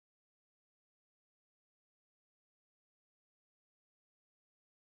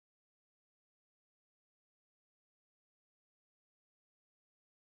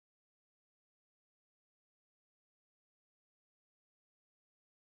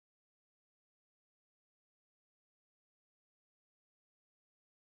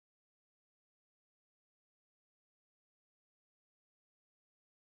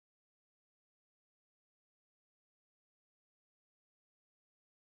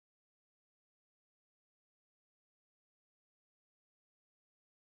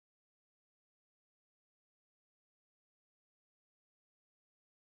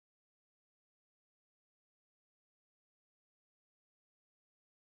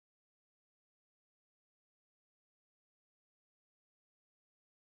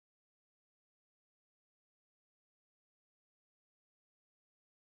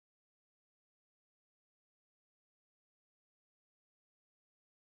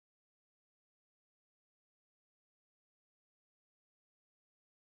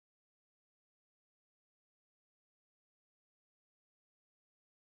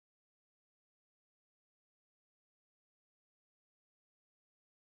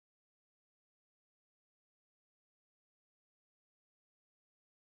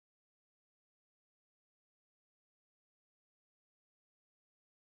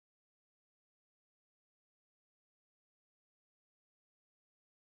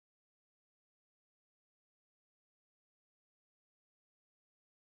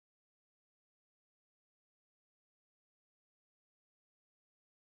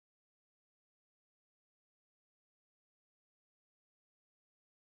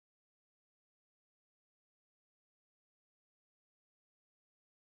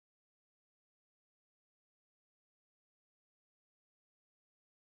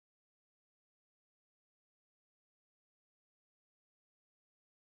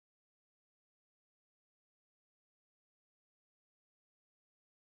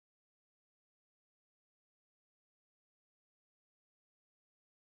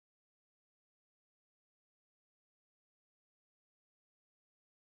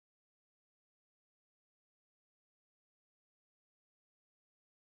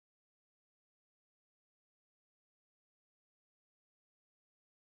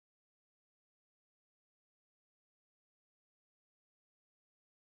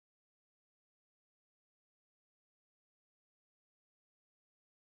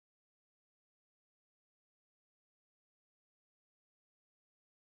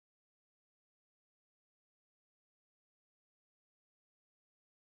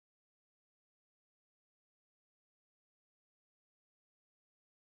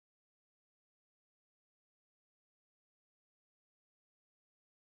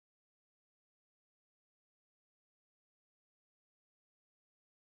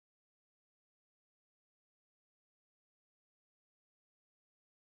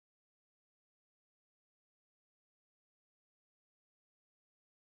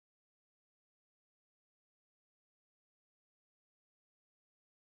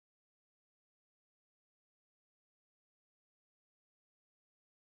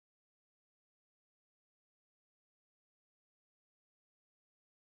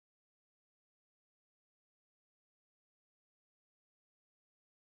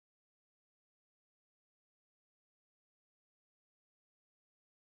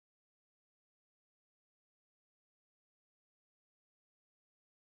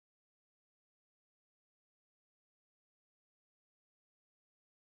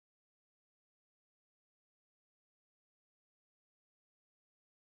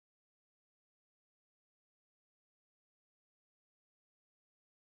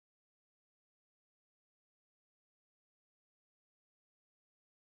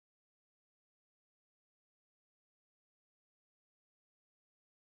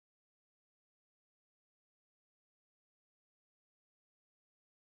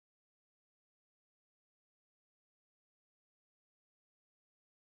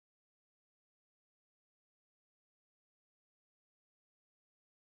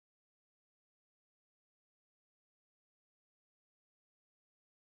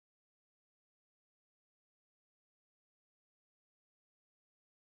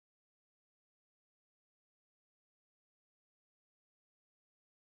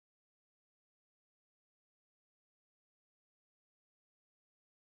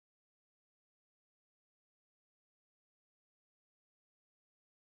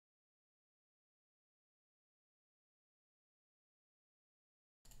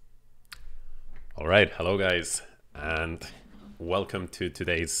All right, hello guys, and welcome to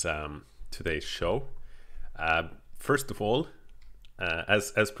today's show. First of all,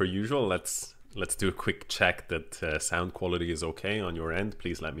 as per usual, let's do a quick check that sound quality is okay on your end.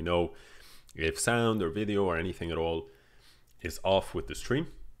 Please let me know if sound or video or anything at all is off with the stream.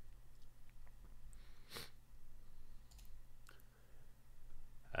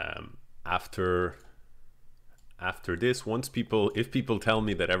 After this, if people tell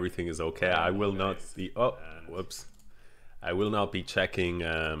me that everything is okay, I will not be. Oh, whoops! I will not be checking.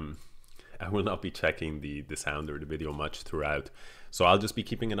 I will not be checking the sound or the video much throughout. So I'll just be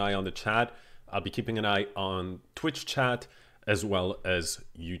keeping an eye on the chat. I'll be keeping an eye on Twitch chat as well as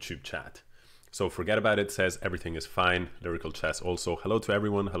YouTube chat. So forget about it. Says everything is fine. Lyrical Chess also. Hello to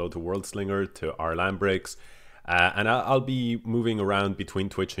everyone. Hello to World Slinger, to our Land Breaks. And I'll be moving around between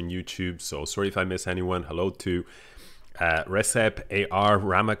Twitch and YouTube, so sorry if I miss anyone. Hello to Recep, AR,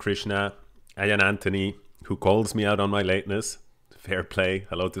 Ramakrishna, Ayan Anthony, who calls me out on my lateness. Fair play.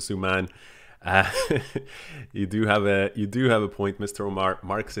 Hello to Suman. You do have a point, Mr. Omar,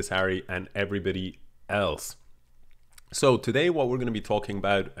 Marxist Harry, and everybody else. So today what we're going to be talking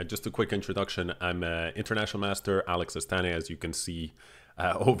about, just a quick introduction. I'm International Master Alex Astaneh, as you can see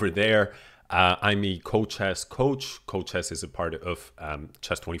over there. I'm a CoChess coach. CoChess is a part of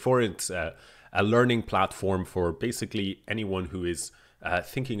Chess24. It's a learning platform for basically anyone who is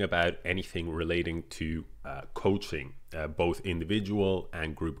thinking about anything relating to coaching, both individual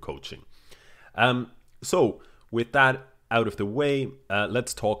and group coaching. So with that out of the way,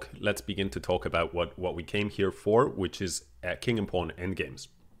 let's begin to talk about what we came here for, which is King and Pawn Endgames.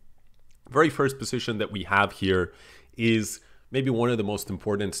 Very first position that we have here is maybe one of the most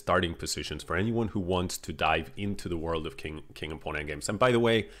important starting positions for anyone who wants to dive into the world of King and Pawn Endgames. And by the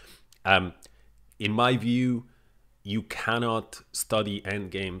way, in my view, you cannot study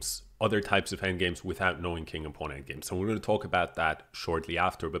endgames, other types of endgames, without knowing King and Pawn Endgames. So we're going to talk about that shortly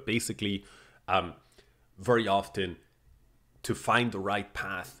after. But basically, very often, to find the right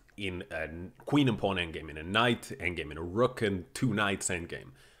path in a Queen and Pawn Endgame, in a Knight Endgame, in a Rook and two Knights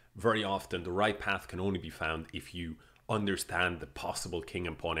Endgame, very often the right path can only be found if you understand the possible King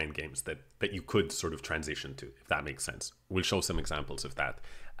and Pawn Endgames that you could sort of transition to, if that makes sense. We'll show some examples of that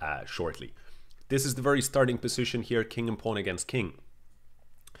shortly. This is the very starting position here, King and Pawn against King.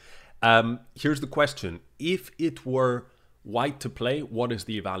 Here's the question. If it were white to play, what is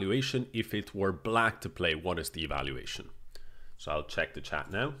the evaluation? If it were black to play, what is the evaluation? So I'll check the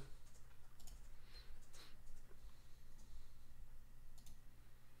chat now.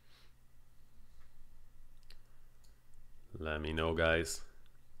 Let me know, guys.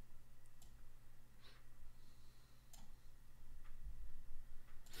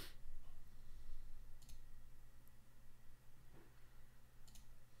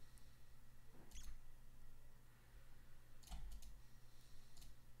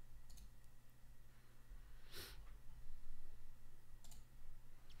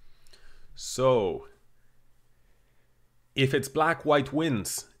 So, if it's black, white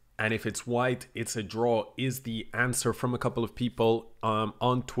wins. And if it's white, it's a draw, is the answer from a couple of people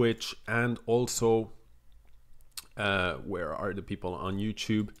on Twitch, and also, where are the people on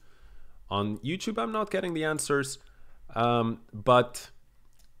YouTube? On YouTube, I'm not getting the answers, but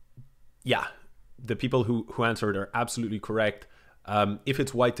yeah, the people who answered are absolutely correct. If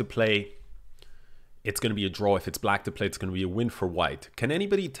it's white to play, it's going to be a draw. If it's black to play, it's going to be a win for white. Can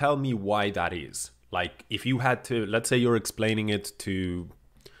anybody tell me why that is? Like, if you had to, let's say you're explaining it to,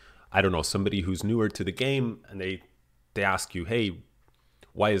 I don't know, somebody who's newer to the game, and they ask you, hey,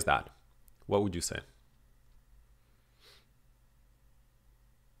 why is that? What would you say?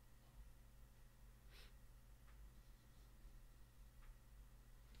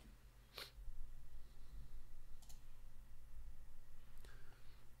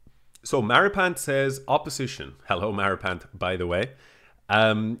 So Maripant says opposition. Hello, Maripant, by the way.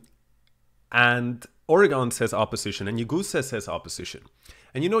 And Oregon says opposition, and Yagusa says opposition.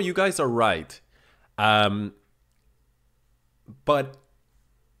 And you know, you guys are right. But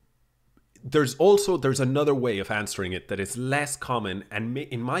there's another way of answering it that is less common, and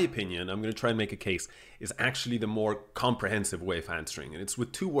in my opinion, I'm going to try and make a case, is actually the more comprehensive way of answering. And it's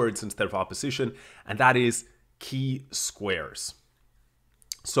with two words instead of opposition, and that is key squares.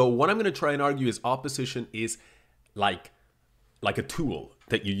 So what I'm going to try and argue is opposition is like a tool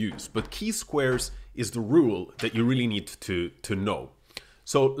that you use, but key squares is the rule that you really need to know.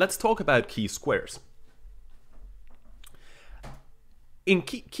 So let's talk about key squares. In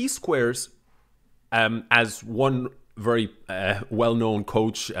key squares, as one very well-known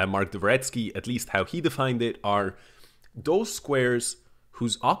coach, Mark Dvoretsky, at least how he defined it, are those squares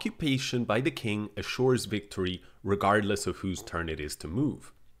whose occupation by the king assures victory regardless of whose turn it is to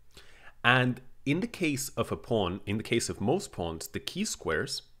move. And in the case of a pawn, in the case of most pawns, the key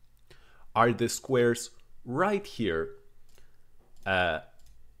squares are the squares right here,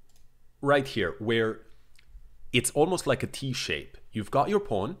 where it's almost like a T shape. You've got your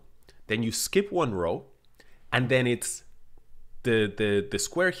pawn, then you skip one row, and then it's the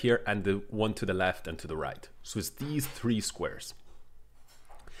square here and the one to the left and to the right. So it's these three squares.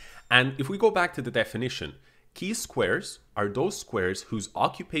 And if we go back to the definition, key squares are those squares whose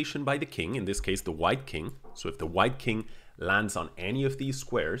occupation by the king, in this case the white king, so if the white king lands on any of these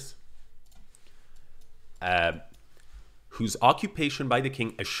squares, whose occupation by the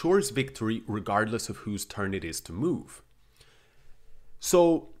king assures victory regardless of whose turn it is to move.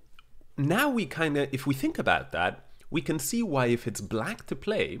 So now we kind of, if we think about that, we can see why if it's black to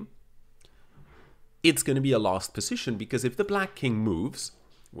play, it's going to be a lost position, because if the black king moves,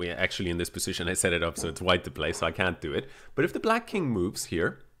 we actually in this position, I set it up so it's white to play, so I can't do it. But if the black king moves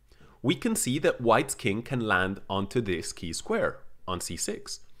here, we can see that white's king can land onto this key square on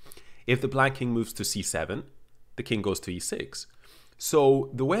c6. If the black king moves to c7, the king goes to e6. So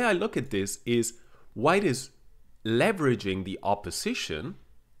the way I look at this is white is leveraging the opposition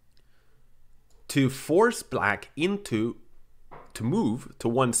to force black to move to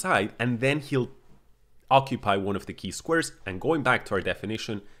one side, and then he'll occupy one of the key squares, and going back to our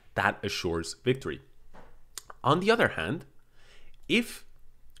definition, that assures victory. On the other hand, if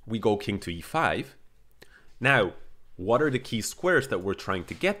we go king to e5, now what are the key squares that we're trying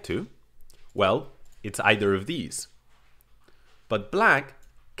to get to? Well, it's either of these. But black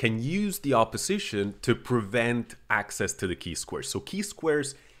can use the opposition to prevent access to the key squares. So key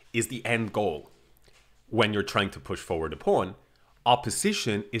squares is the end goal when you're trying to push forward a pawn.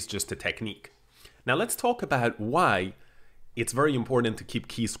 Opposition is just a technique. Now let's talk about why it's very important to keep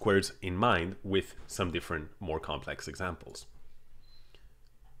key squares in mind with some different, more complex examples.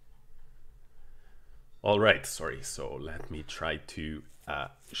 All right, sorry, so let me try to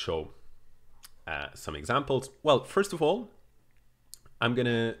show some examples. Well, first of all, we're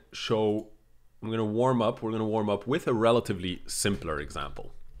gonna warm up with a relatively simpler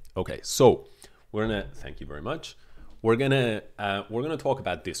example. Okay, so thank you very much. We're gonna talk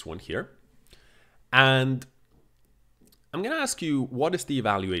about this one here. And I'm going to ask you, what is the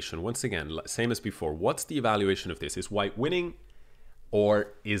evaluation? Once again, same as before, what's the evaluation of this? Is white winning,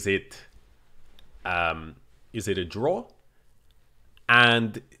 or is it a draw?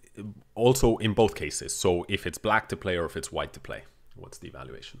 And also in both cases, so if it's black to play or if it's white to play, what's the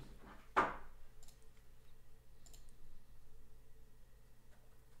evaluation?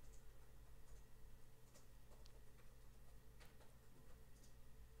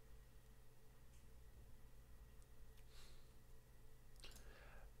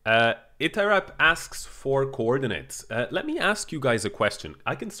 Itarap asks for coordinates. Let me ask you guys a question.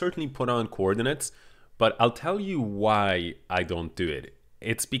 I can certainly put on coordinates, but I'll tell you why I don't do it.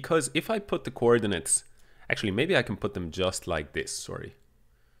 It's because if I put the coordinates, actually maybe I can put them just like this, sorry.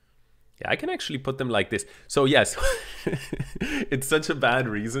 Yeah, I can actually put them like this. So yes, it's such a bad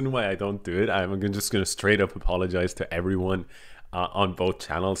reason why I don't do it. I'm just going to straight up apologize to everyone on both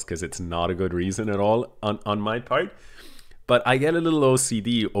channels, because it's not a good reason at all on my part. But I get a little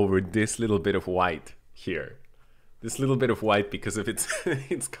OCD over this little bit of white here. This little bit of white, because if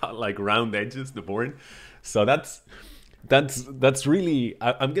it's got like round edges, the board. So that's really,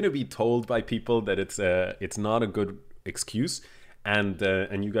 I'm gonna be told by people that it's not a good excuse, and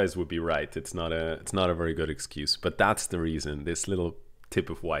you guys would be right. It's not a very good excuse, but that's the reason. This little tip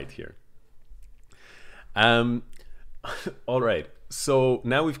of white here. All right. So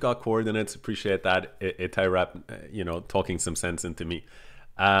now we've got coordinates. Appreciate that. Itarap, talking some sense into me.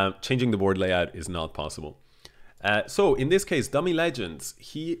 Changing the board layout is not possible. So in this case, Dummy Legends,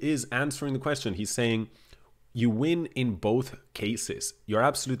 he is answering the question. He's saying, you win in both cases. You're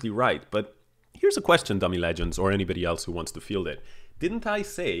absolutely right. But here's a question, Dummy Legends, or anybody else who wants to field it. Didn't I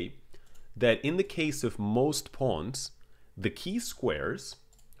say that in the case of most pawns, the key squares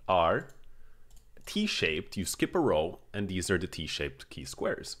are T-shaped, you skip a row, and these are the T-shaped key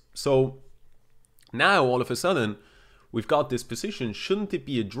squares. So now all of a sudden we've got this position. Shouldn't it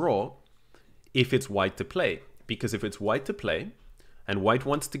be a draw if it's white to play? Because if it's white to play and white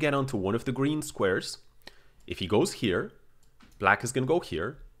wants to get onto one of the green squares, if he goes here, black is going to go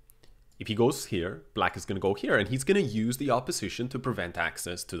here. If he goes here, black is going to go here, and he's going to use the opposition to prevent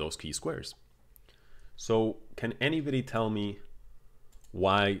access to those key squares. So can anybody tell me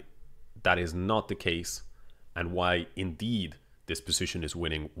why that is not the case, and why indeed this position is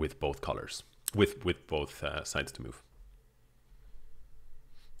winning with both colors, with both sides to move?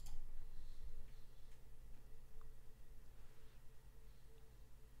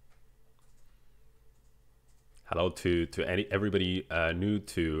 Hello to everybody new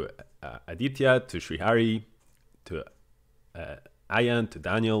to Aditya, to Srihari, to Ayan, to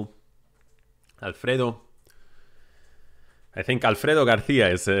Daniel, Alfredo. I think Alfredo Garcia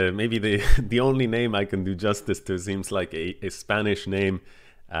is maybe the only name I can do justice to. Seems like a Spanish name,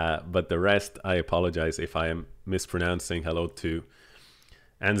 but the rest, I apologize if I am mispronouncing. Hello to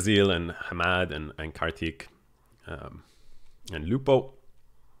Anzil and Hamad and Kartik and Lupo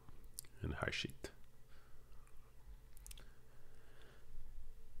and Harshit.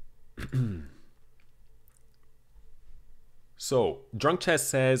 So, Drunk Chess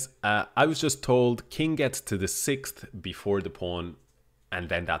says, I was just told king gets to the 6th before the pawn, and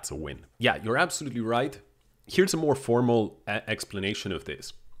then that's a win. Yeah, you're absolutely right. Here's a more formal explanation of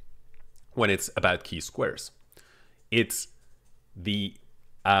this when it's about key squares. It's the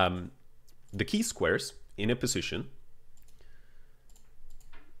key squares in a position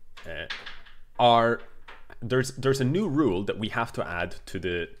there's a new rule that we have to add to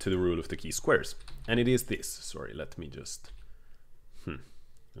the rule of the key squares, and it is this. Sorry, let me just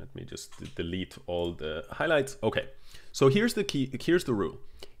delete all the highlights. Okay, so here's the rule.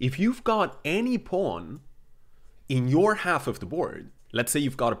 If you've got any pawn in your half of the board, let's say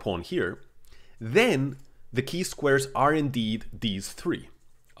you've got a pawn here, then the key squares are indeed these three,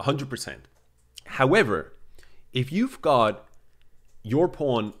 100%. However, if you've got your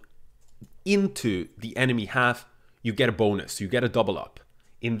pawn into the enemy half, you get a bonus, you get a double up.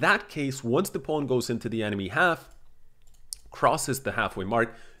 In that case, once the pawn goes into the enemy half, crosses the halfway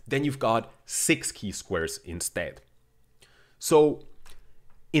mark, then you've got 6 key squares instead. So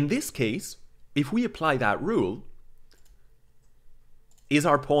in this case, if we apply that rule, is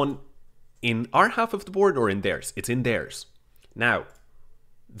our pawn in our half of the board or in theirs? It's in theirs. Now,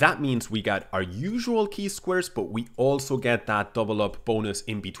 that means we got our usual key squares, but we also get that double up bonus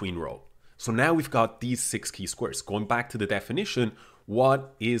in between row. So now we've got these 6 key squares. Going back to the definition,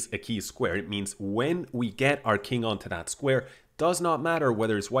 what is a key square? It means when we get our king onto that square, does not matter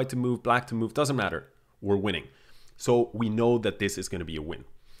whether it's white to move, black to move, doesn't matter. We're winning. So we know that this is going to be a win.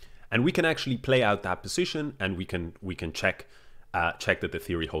 And we can actually play out that position, and we can check that the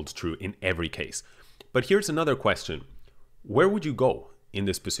theory holds true in every case. But here's another question. Where would you go in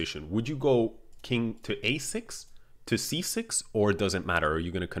this position? Would you go king to a6, to c6, or does it matter? Are you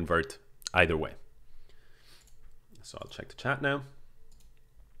going to convert either way? So I'll check the chat now.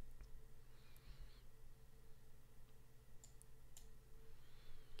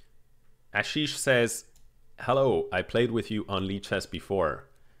 Ashish says, hello, I played with you on Lichess before.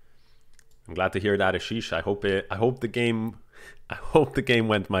 I'm glad to hear that, Ashish. I hope the game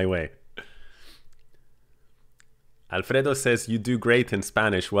went my way. Alfredo says, you do great in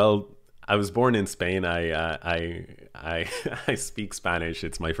Spanish. Well, I was born in Spain. I speak Spanish.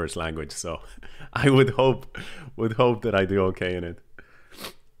 It's my first language, so I would hope that I do okay in it.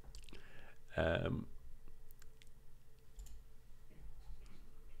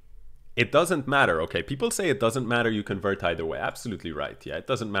 It doesn't matter. Okay, people say it doesn't matter, you convert either way. Absolutely right. Yeah, it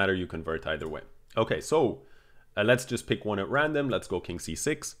doesn't matter, you convert either way. Okay, so let's just pick one at random. Let's go king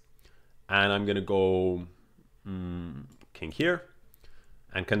c6, and I'm gonna go king here.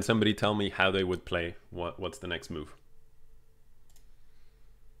 And can somebody tell me how they would play? What's the next move?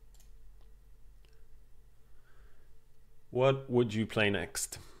 What would you play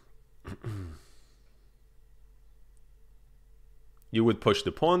next? You would push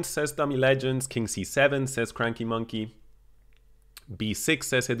the pawn, says Dummy Legends. King c7, says Cranky Monkey. b6,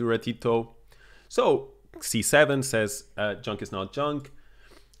 says Eduratito. So c7 says junk is not junk.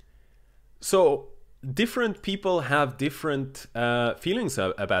 So different people have different feelings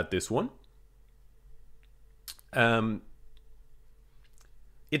about this one.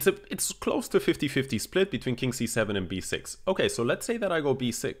 It's close to 50-50 split between king c7 and b6. Okay, so let's say that I go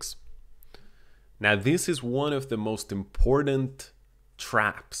b6. Now this is one of the most important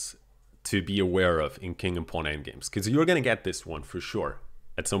traps to be aware of in King and Pawn Endgames, because you're going to get this one for sure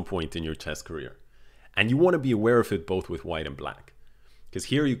at some point in your chess career. And you want to be aware of it both with white and black, because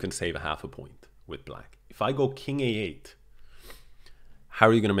here you can save a half a point with black. If I go king a8, how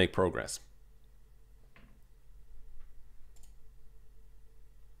are you going to make progress?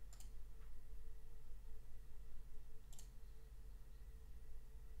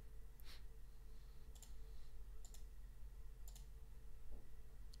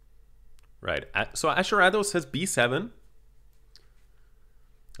 Right, so Asherado says b7.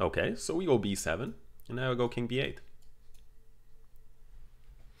 Okay, so we go b7, and now I go king b8.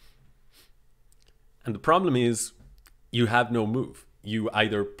 And the problem is, you have no move. You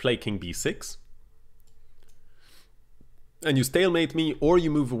either play king b6, and you stalemate me, or you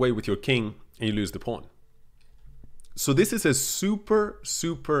move away with your king, and you lose the pawn. So this is a super,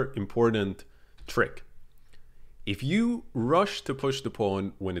 super important trick. If you rush to push the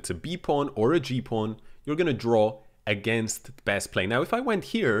pawn when it's a B pawn or a G pawn, you're going to draw against the best play. Now, if I went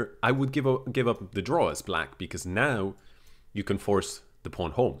here, I would give up the draw as black, because now you can force the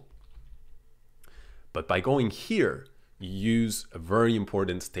pawn home. But by going here, you use a very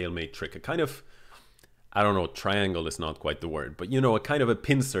important stalemate trick, a kind of, I don't know, triangle is not quite the word, but you know, a kind of a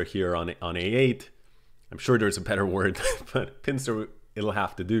pincer here on A8. I'm sure there's a better word, but pincer, it'll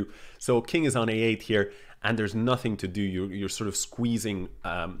have to do. So king is on A8 here, and there's nothing to do. You're sort of squeezing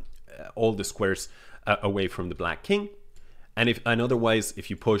all the squares away from the black king. And otherwise, if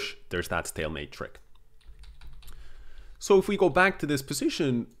you push, there's that stalemate trick. So if we go back to this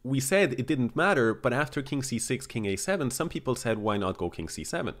position, we said it didn't matter, but after king c6, king a7, some people said, why not go king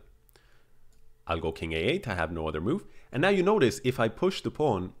c7? I'll go king a8, I have no other move. And now you notice, if I push the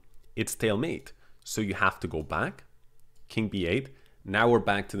pawn, it's stalemate. So you have to go back, king b8. Now we're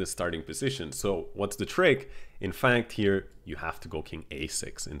back to the starting position. So what's the trick? In fact, here, you have to go king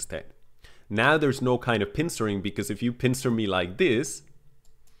a6 instead. Now there's no kind of pincering, because if you pincer me like this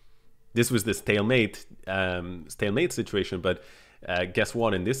was the stalemate situation, but guess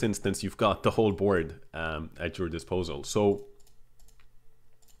what? In this instance, you've got the whole board at your disposal. So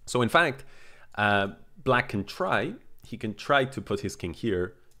in fact, black can try. He can try to put his king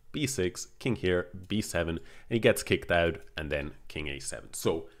here, b6, king here, b7, and he gets kicked out, and then king a7.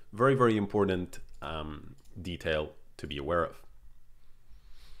 So very, very important detail to be aware of.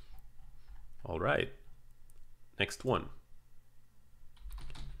 All right, next one.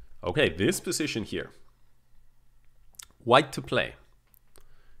 Okay, this position here. White to play.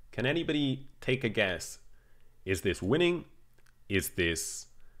 Can anybody take a guess? Is this winning? Is this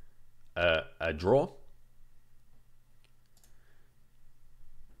a draw?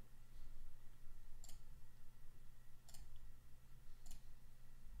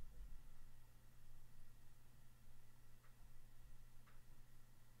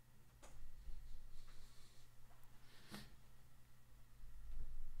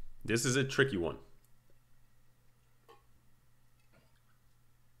 This is a tricky one.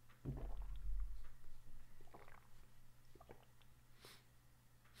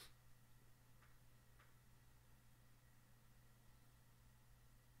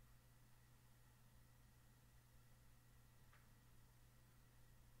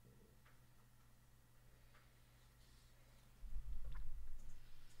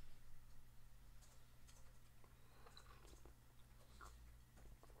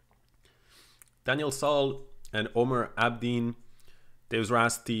 Daniel Saul and Omar Abdin, Deus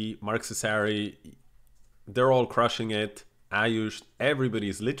Rasti, Mark Cesari, they're all crushing it. Ayush,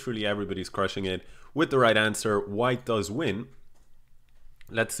 literally everybody's crushing it with the right answer. White does win.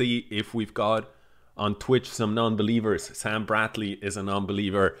 Let's see if we've got on Twitch some non-believers. Sam Bratley is a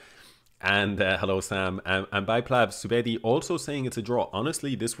non-believer. And hello, Sam. And Biplav Subedi also saying it's a draw.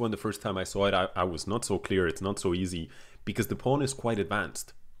 Honestly, this one, the first time I saw it, I was not so clear. It's not so easy because the pawn is quite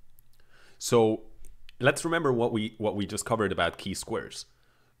advanced. So let's remember what we just covered about key squares.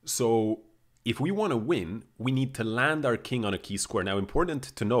 So if we want to win, we need to land our king on a key square. Now, important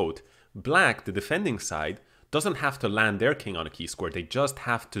to note, black, the defending side, doesn't have to land their king on a key square. They just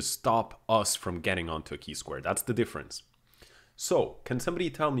have to stop us from getting onto a key square. That's the difference. So can somebody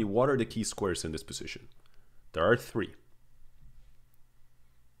tell me what are the key squares in this position? There are 3.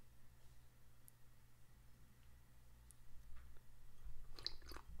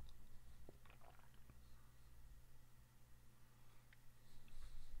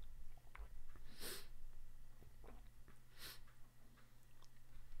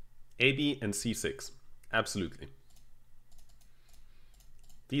 AB and C6, absolutely.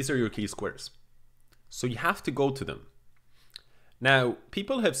 These are your key squares. So you have to go to them. Now,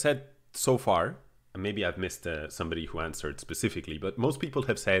 people have said so far, and maybe I've missed somebody who answered specifically, but most people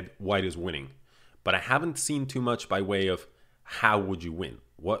have said white is winning. But I haven't seen too much by way of how would you win?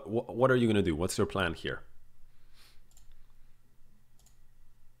 What are you going to do? What's your plan here?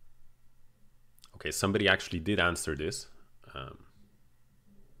 Okay, somebody actually did answer this.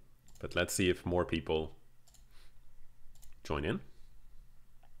 But let's see if more people join in.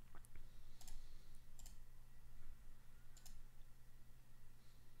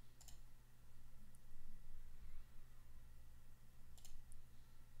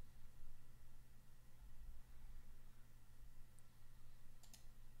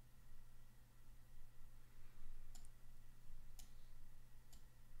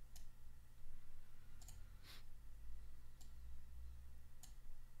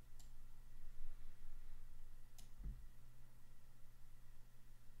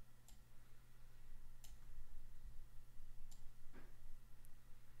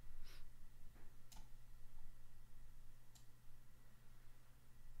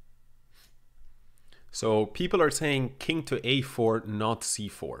 So people are saying king to a4, not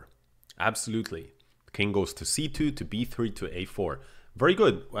c4. Absolutely. King goes to c2, to b3, to a4. Very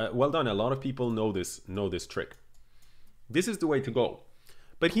good. Well done. A lot of people know this trick. This is the way to go.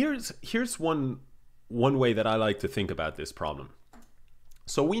 But here's one way that I like to think about this problem.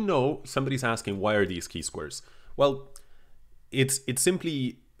 So we know somebody's asking, why are these key squares? Well, it's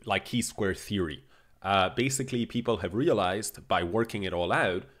simply like key square theory. Basically, people have realized by working it all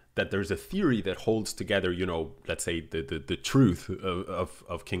out that there's a theory that holds together, you know, let's say the truth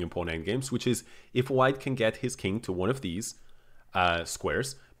of King and Pawn Endgames, which is if white can get his king to one of these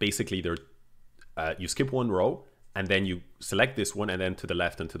squares, basically you skip one row and then you select this one and then to the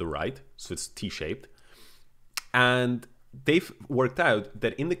left and to the right, so it's T-shaped. And they've worked out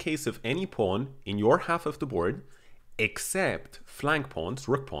that in the case of any pawn in your half of the board, except flank pawns,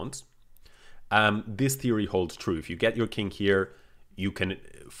 rook pawns, this theory holds true. If you get your king here, you can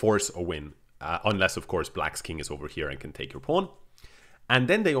force a win, unless of course black's king is over here and can take your pawn. And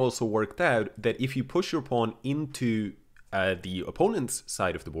then they also worked out that if you push your pawn into the opponent's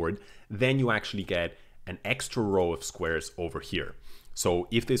side of the board, then you actually get an extra row of squares over here. So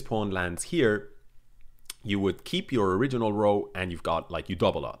if this pawn lands here, you would keep your original row and you've got, like, you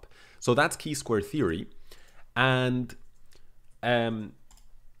double up. So that's key square theory. And in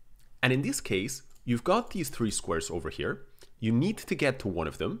this case, you've got these three squares over here. You need to get to one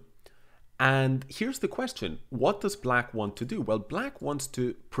of them. And here's the question. What does black want to do? Well, black wants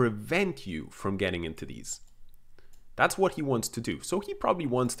to prevent you from getting into these. That's what he wants to do. So he probably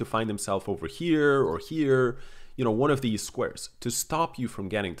wants to find himself over here or here, you know, one of these squares to stop you from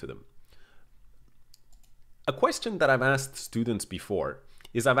getting to them. A question that I've asked students before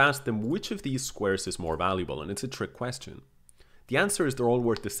is I've asked them which of these squares is more valuable, and it's a trick question. The answer is they're all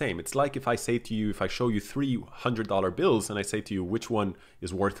worth the same. It's like if I say to you, if I show you three $100 bills and I say to you which one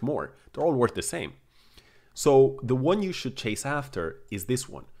is worth more, they're all worth the same. So the one you should chase after is this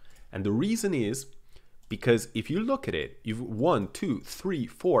one. And the reason is because if you look at it, you've 1, 2, 3,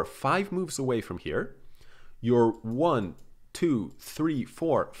 4, 5 moves away from here. You're 1, 2, 3,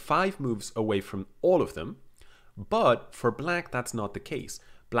 4, 5 moves away from all of them. But for black, that's not the case.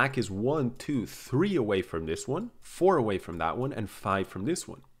 Black is 1, 2, 3 away from this one, 4 away from that one, and 5 from this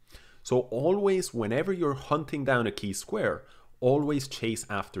one. So always, whenever you're hunting down a key square, always chase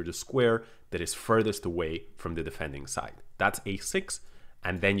after the square that is furthest away from the defending side. That's a6,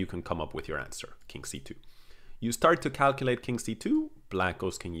 and then you can come up with your answer, king c2. You start to calculate king c2, black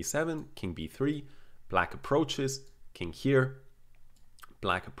goes king e7, king b3, black approaches, king here,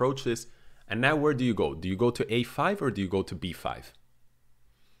 black approaches, and now where do you go? Do you go to a5 or do you go to b5?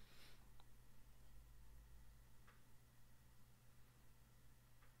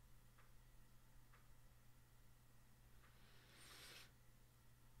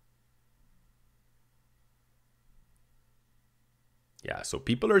 Yeah, so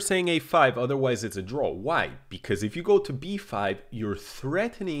people are saying a5, otherwise it's a draw. Why? Because if you go to b5, you're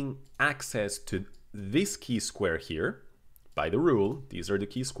threatening access to this key square here. By the rule, these are the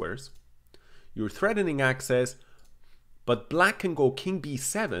key squares. You're threatening access, but black can go king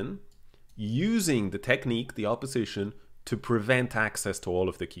b7 using the technique, the opposition, to prevent access to all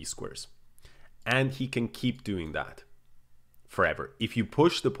of the key squares. And he can keep doing that forever. If you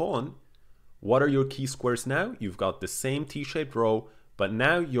push the pawn, what are your key squares now? You've got the same T-shaped row, but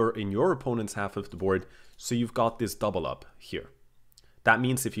now you're in your opponent's half of the board, so you've got this double up here. That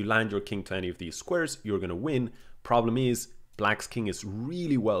means if you land your king to any of these squares, you're going to win. Problem is, black's king is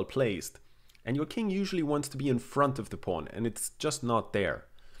really well placed, and your king usually wants to be in front of the pawn, and it's just not there.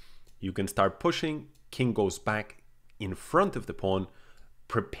 You can start pushing, king goes back in front of the pawn,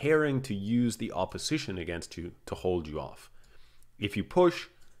 preparing to use the opposition against you to hold you off. If you push,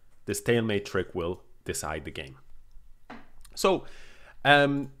 the stalemate trick will decide the game. So,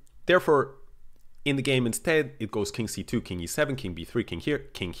 therefore, in the game instead, it goes king c2, king e7, king b3, king here,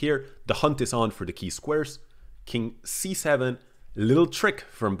 king here. The hunt is on for the key squares. King c7, little trick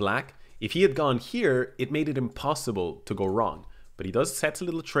from black. If he had gone here, it made it impossible to go wrong. But he does set a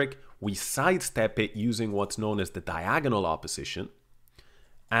little trick. We sidestep it using what's known as the diagonal opposition.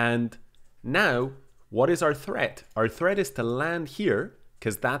 And now, what is our threat? Our threat is to land here,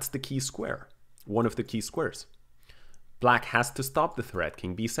 because that's the key square, one of the key squares. Black has to stop the threat,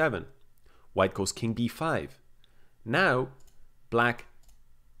 king b7. White goes king b5. Now, black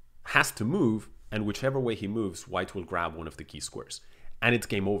has to move, and whichever way he moves, white will grab one of the key squares. And it's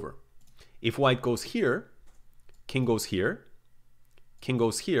game over. If white goes here, king goes here, king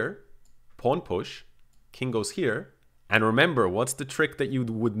goes here, pawn push, king goes here. And remember, what's the trick that you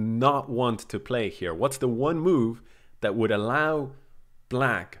would not want to play here? What's the one move that would allow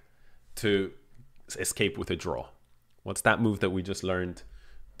black to escape with a draw. What's that move that we just learned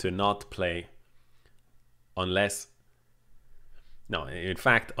to not play unless... No, in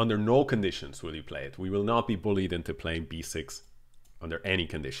fact, under no conditions will you play it. We will not be bullied into playing b6 under any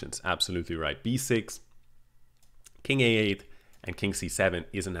conditions. Absolutely right. b6, king a8, and king c7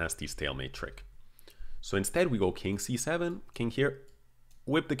 is a nasty stalemate trick. So instead we go king c7, king here,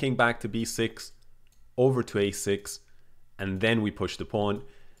 whip the king back to b6, over to a6, and then we push the pawn.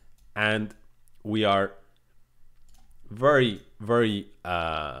 And we are very, very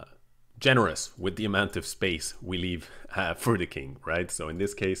generous with the amount of space we leave for the king, right? So in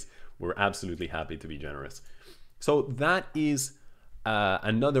this case, we're absolutely happy to be generous. So that is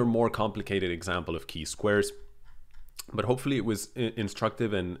another more complicated example of key squares, but hopefully it was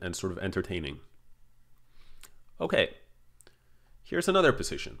instructive and sort of entertaining. Okay, here's another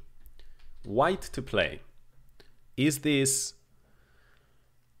position. White to play. Is this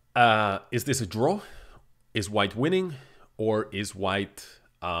a draw? Is white winning, or is white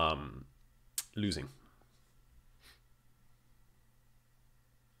losing?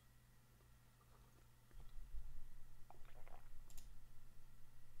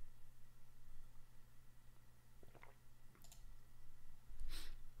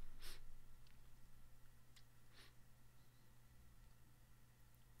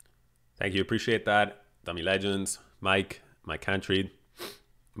 Thank you, appreciate that. Dummy Legends, Mike Can't Read,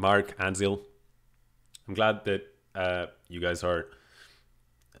 Mark, Anzil. I'm glad that you guys are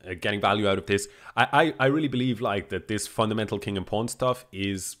getting value out of this. I really believe like that this fundamental king and pawn stuff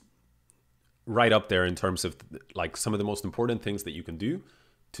is right up there in terms of like some of the most important things that you can do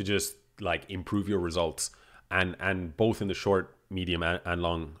to just like improve your results, and both in the short, medium, and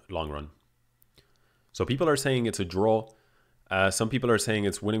long run. So people are saying it's a draw. Some people are saying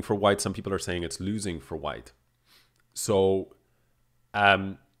it's winning for white. Some people are saying it's losing for white. So,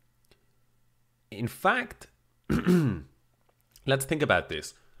 in fact, let's think about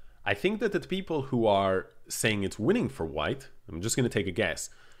this. I think that the people who are saying it's winning for white, I'm just going to take a guess,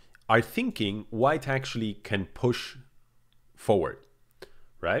 are thinking white actually can push forward,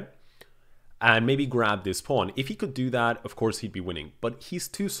 right? And maybe grab this pawn. If he could do that, of course, he'd be winning. But he's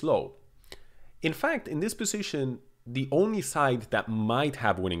too slow. In fact, in this position, the only side that might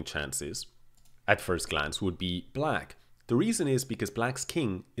have winning chances at first glance would be black. The reason is because black's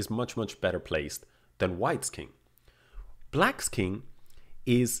king is much, much better placed than white's king. Black's king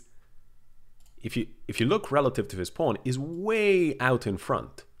is, if you look relative to his pawn, is way out in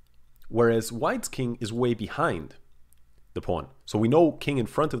front, whereas white's king is way behind the pawn. So we know king in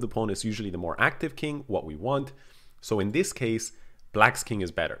front of the pawn is usually the more active king, what we want. So in this case, black's king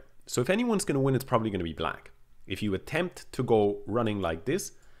is better. So if anyone's going to win, it's probably going to be black. If you attempt to go running like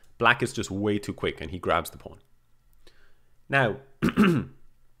this, black is just way too quick and he grabs the pawn. Now,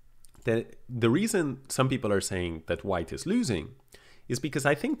 the reason some people are saying that white is losing is because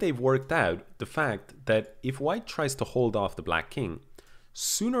I think they've worked out the fact that if white tries to hold off the black king,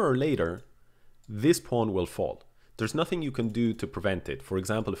 sooner or later, this pawn will fall. There's nothing you can do to prevent it. For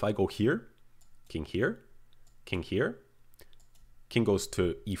example, if I go here, king here, king here, king goes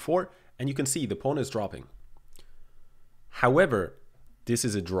to e4, and you can see the pawn is dropping. However, this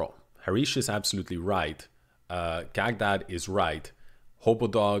is a draw. Harish is absolutely right. Gagdad is right.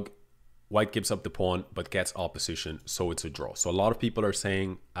 Hopodog, white gives up the pawn but gets opposition, so it's a draw. So a lot of people are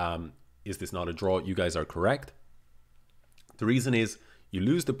saying, is this not a draw? You guys are correct. The reason is you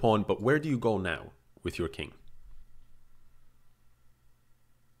lose the pawn, but where do you go now with your king?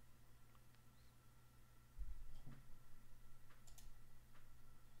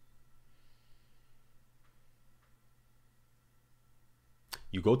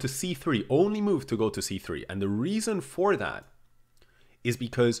 You go to c3, only move to go to c3. And the reason for that is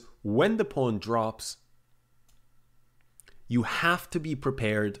because when the pawn drops, you have to be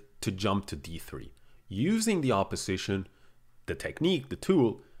prepared to jump to d3, using the opposition, the technique, the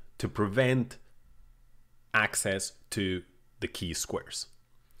tool, to prevent access to the key squares,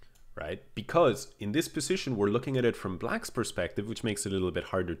 right? Because in this position, we're looking at it from black's perspective, which makes it a little bit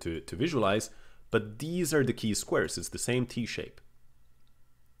harder to visualize, but these are the key squares. It's the same T shape.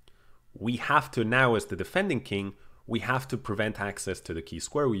 We have to now, as the defending king, we have to prevent access to the key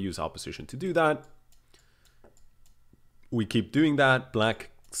square. We use opposition to do that. We keep doing that.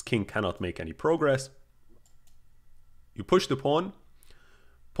 Black's king cannot make any progress. You push the pawn.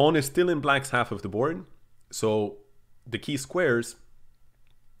 Pawn is still in black's half of the board. So the key squares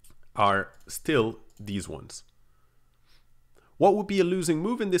are still these ones. What would be a losing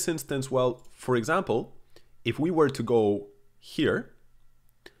move in this instance? Well, for example, if we were to go here,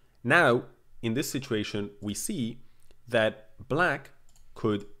 now, in this situation, we see that black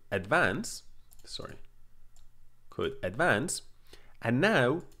could advance sorry, could advance. And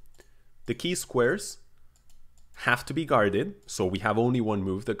now the key squares have to be guarded. So we have only one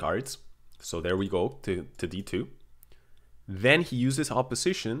move that guards. So there we go to d2. Then he uses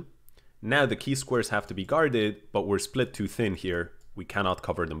opposition. Now the key squares have to be guarded, but we're split too thin here. We cannot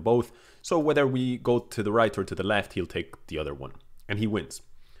cover them both. So whether we go to the right or to the left, he'll take the other one. And he wins.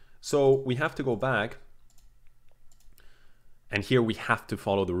 So we have to go back. And here we have to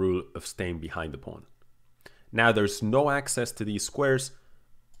follow the rule of staying behind the pawn. Now there's no access to these squares.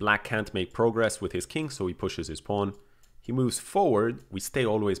 Black can't make progress with his king, so he pushes his pawn. He moves forward. We stay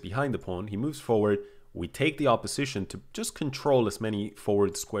always behind the pawn. He moves forward. We take the opposition to just control as many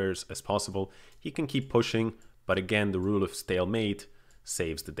forward squares as possible. He can keep pushing, but again, the rule of stalemate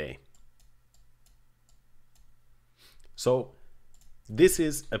saves the day. So this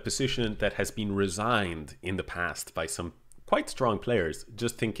is a position that has been resigned in the past by some quite strong players,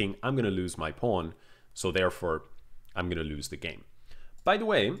 just thinking, I'm going to lose my pawn, so therefore I'm going to lose the game. By the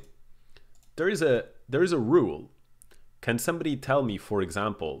way, there is a rule. Can somebody tell me, for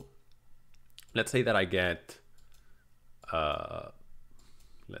example, let's say that I get,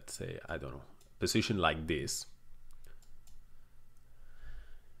 let's say, I don't know, position like this.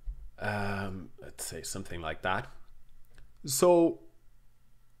 Let's say something like that. So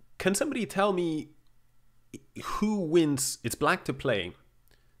can somebody tell me who wins? It's black to play.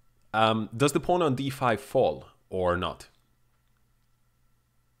 Does the pawn on d5 fall or not?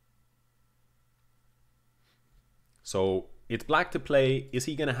 So it's black to play. Is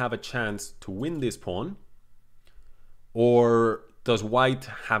he going to have a chance to win this pawn? Or does white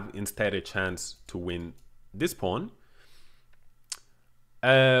have instead a chance to win this pawn?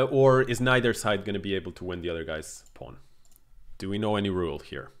 Or is neither side going to be able to win the other guy's pawn? Do we know any rule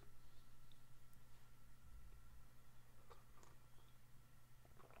here?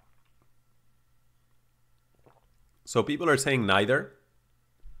 So people are saying neither.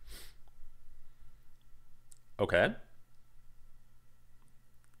 Okay.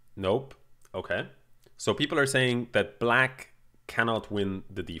 Nope. Okay. So people are saying that black cannot win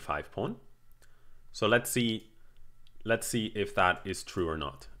the d5 pawn. So let's see if that is true or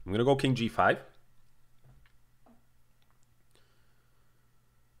not. I'm going to go king g5.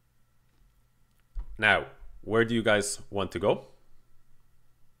 Now, where do you guys want to go?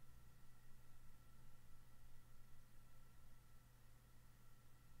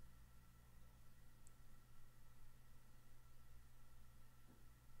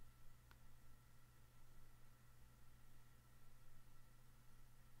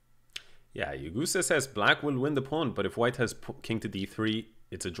 Yeah, Yugusa says black will win the pawn, but if white has king to d3,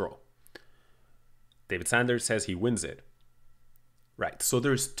 it's a draw. David Sanders says he wins it. Right, so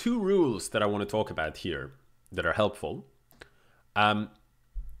there's two rules that I want to talk about here that are helpful.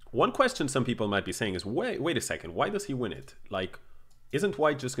 One question some people might be saying is, wait a second, why does he win it? Like, isn't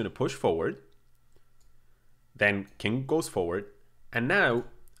white just going to push forward? Then king goes forward, and now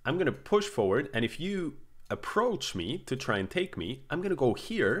I'm going to push forward, and if you approach me to try and take me, I'm going to go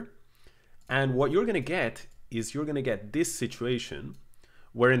here. And what you're going to get is you're going to get this situation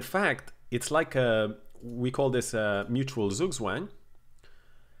where, in fact, it's like we call this a mutual Zugzwang.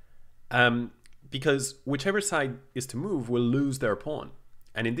 Because whichever side is to move will lose their pawn.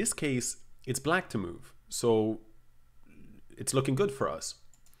 And in this case, it's black to move. So it's looking good for us.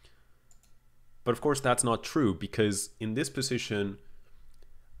 But of course, that's not true, because in this position,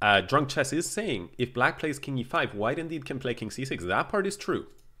 Drunk Chess is saying if black plays king e5, white indeed can play king c6. That part is true.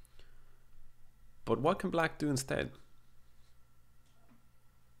 But what can black do instead?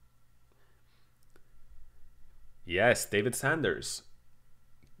 Yes, David Sanders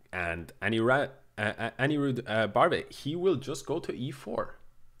and Anirudh Barbe, he will just go to e4.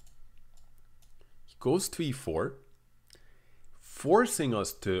 He goes to e4, forcing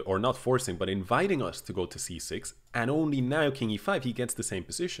us to, or not forcing, but inviting us to go to c6, and only now king e5 he gets the same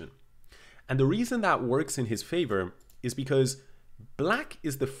position. And the reason that works in his favor is because black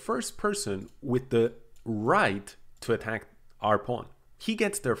is the first person with the right to attack our pawn. He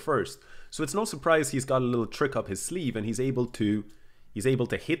gets there first. So it's no surprise he's got a little trick up his sleeve, and he's able to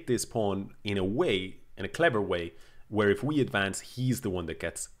hit this pawn in a way, in a clever way, where if we advance, he's the one that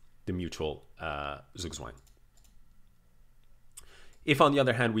gets the mutual Zugzwang. If on the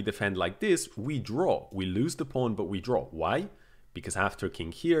other hand we defend like this, we draw. We lose the pawn, but we draw. Why? Because after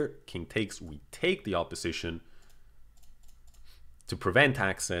king here, king takes, we take the opposition to prevent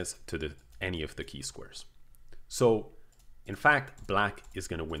access to any of the key squares. So, in fact, black is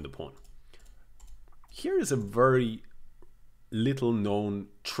going to win the pawn. Here is a very little known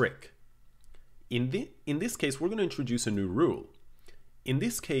trick. In this case, we're going to introduce a new rule. In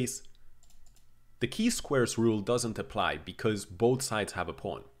this case, the key squares rule doesn't apply because both sides have a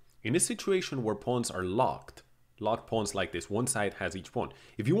pawn. In a situation where pawns are locked pawns like this, one side has each pawn.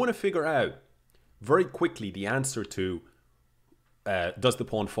 If you want to figure out very quickly the answer to does the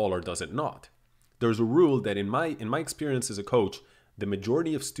pawn fall or does it not, there's a rule that in my experience as a coach, the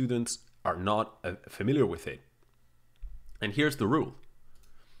majority of students are not familiar with it. And here's the rule.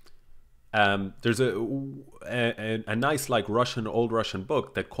 There's a nice like old Russian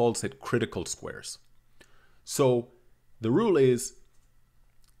book that calls it critical squares. So the rule is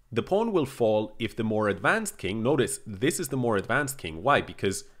the pawn will fall if the more advanced king, notice this is the more advanced king. Why?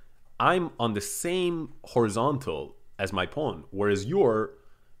 Because I'm on the same horizontal as my pawn, whereas you're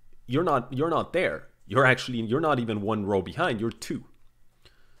not there. You're not even one row behind, you're two.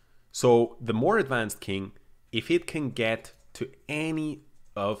 So the more advanced king, if it can get to any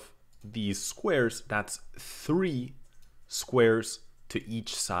of these squares, that's 3 squares to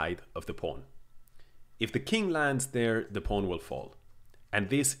each side of the pawn. If the king lands there, the pawn will fall. And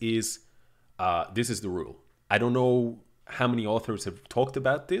this is the rule. I don't know how many authors have talked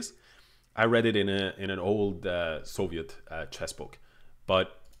about this. I read it in an old Soviet chess book,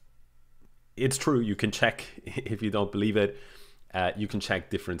 but it's true. You can check if you don't believe it. You can check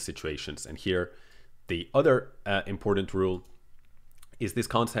different situations. And here, the other important rule is this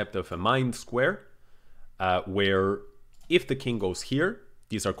concept of a mined square, where if the king goes here,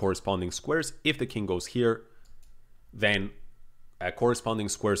 these are corresponding squares. If the king goes here, then corresponding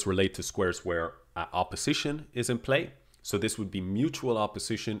squares relate to squares where opposition is in play. So this would be mutual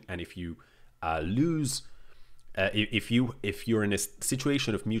opposition, and if you lose, if you're in a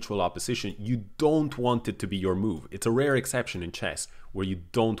situation of mutual opposition, you don't want it to be your move. It's a rare exception in chess where you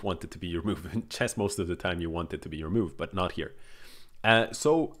don't want it to be your move. In chess, most of the time you want it to be your move, but not here.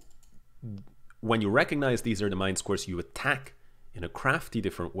 So when you recognize these are the mined squares, you attack in a crafty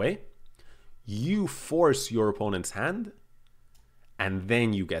different way. You force your opponent's hand, and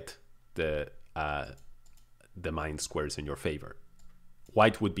then you get the mined squares in your favor.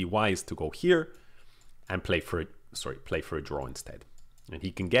 White would be wise to go here and play for a draw instead. And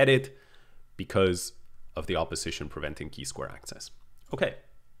he can get it because of the opposition preventing key square access. Okay,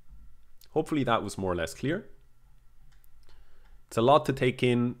 hopefully that was more or less clear. It's a lot to take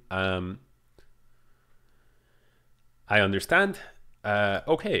in. I understand.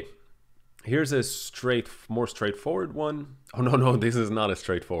 Okay, here's a more straightforward one. Oh, no, this is not a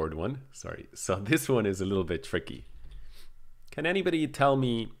straightforward one. Sorry. So this one is a little bit tricky. Can anybody tell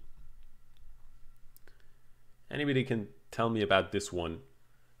me? Anybody can tell me about this one?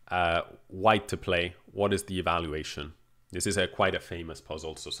 White to play. What is the evaluation? This is quite a famous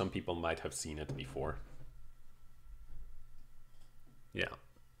puzzle, so some people might have seen it before. Yeah.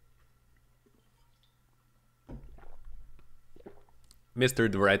 Mr.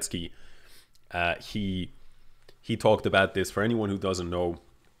 Dvoretsky, he talked about this. For anyone who doesn't know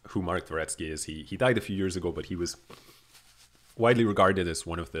who Mark Dvoretsky is, he died a few years ago, but he was widely regarded as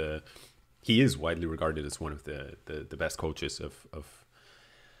one of the best coaches of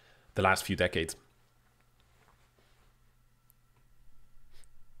the last few decades.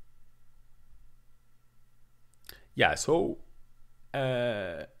 Yeah, so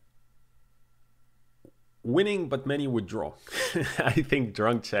winning, but many would draw. I think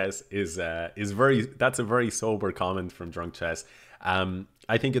drunk chess is that's a very sober comment from drunk chess.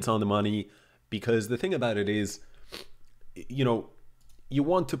 I think it's on the money, because the thing about it is, you know, you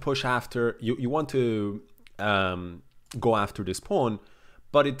want to push after, you want to go after this pawn,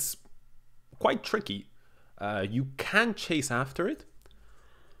 but it's quite tricky. You can chase after it,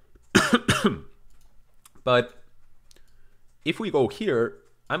 but if we go here,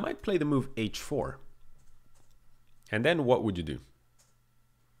 I might play the move h4. And then what would you do?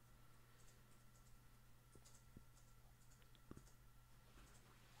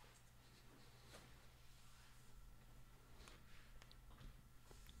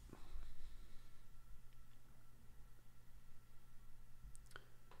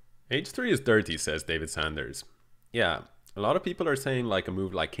 H3 is dirty, says David Sanders. Yeah, a lot of people are saying like a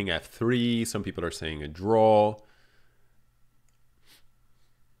move like king f3. Some people are saying a draw.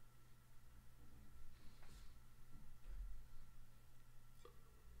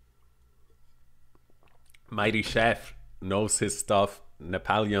 Mighty Chef knows his stuff.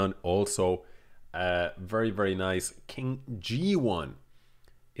 Napoleon also. Very, very nice. King g1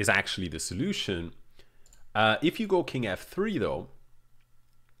 is actually the solution. If you go king f3 though,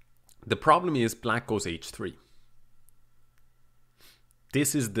 the problem is black goes h3.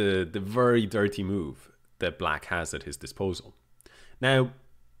 This is the very dirty move that black has at his disposal. Now,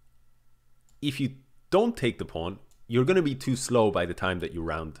 if you don't take the pawn, you're going to be too slow by the time that you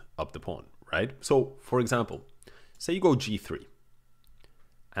round up the pawn, right? So for example, say you go g3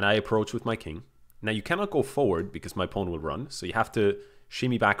 and I approach with my king. Now you cannot go forward because my pawn will run, so you have to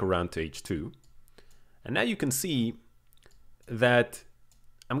shimmy back around to h2. And now you can see that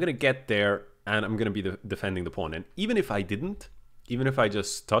I'm going to get there and I'm going to be defending the pawn. And even if I didn't, even if I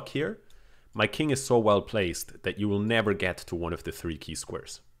just stuck here, my king is so well placed that you will never get to one of the 3 key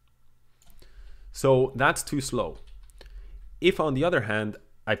squares. So that's too slow. If on the other hand,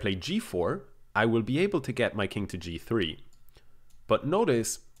 I play g4, I will be able to get my king to g3. But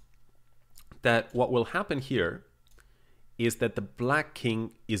notice that what will happen here is that the black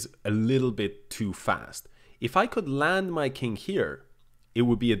king is a little bit too fast. If I could land my king here, it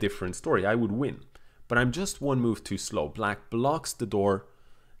would be a different story. I would win. But I'm just one move too slow. Black blocks the door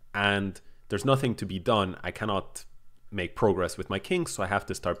and there's nothing to be done. I cannot make progress with my king, so I have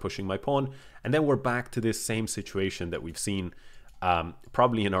to start pushing my pawn. And then we're back to this same situation that we've seen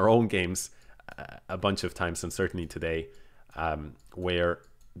probably in our own games a bunch of times, and certainly today, where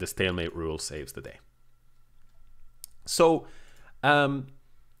the stalemate rule saves the day. So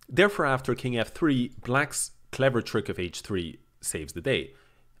therefore, after king f3, black's clever trick of h3 saves the day.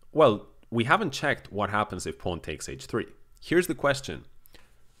 Well, we haven't checked what happens if pawn takes h3. Here's the question.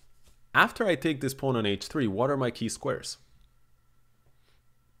 After I take this pawn on h3, what are my key squares?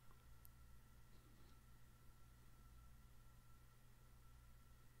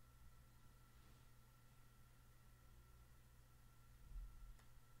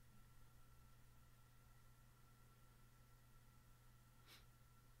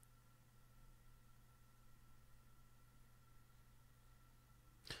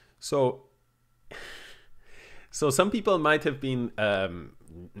 So some people might have been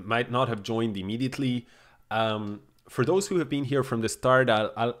might not have joined immediately. For those who have been here from the start,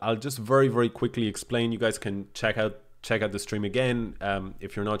 I'll just very quickly explain. You guys can check out the stream again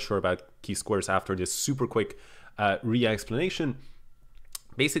if you're not sure about key squares after this super quick re-explanation.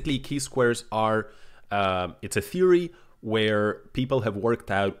 Basically, key squares are it's a theory where people have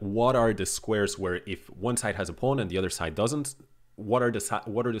worked out what are the squares where if one side has a pawn and the other side doesn't, what are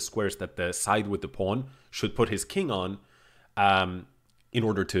the squares that the side with the pawn should put his king on in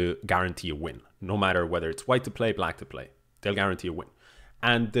order to guarantee a win. No matter whether it's white to play, black to play, they'll guarantee a win.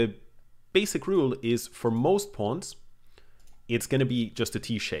 And the basic rule is for most pawns, it's going to be just a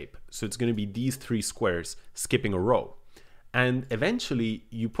T shape. So it's going to be these 3 squares skipping a row. And eventually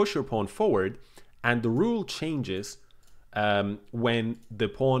you push your pawn forward and the rule changes when the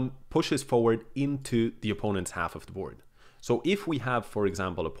pawn pushes forward into the opponent's half of the board. So if we have, for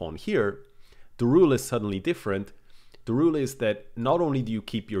example, a pawn here, the rule is suddenly different. The rule is that not only do you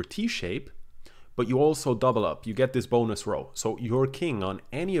keep your T shape, but you also double up. You get this bonus row. So your king on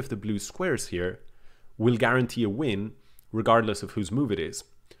any of the blue squares here will guarantee a win regardless of whose move it is.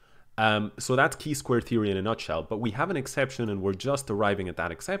 So that's key square theory in a nutshell. But we have an exception and we're just arriving at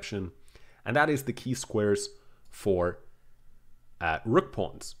that exception. And that is the key squares for rook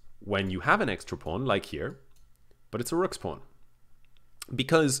pawns. When you have an extra pawn like here, but it's a rook's pawn.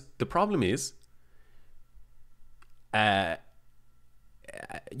 Because the problem is, you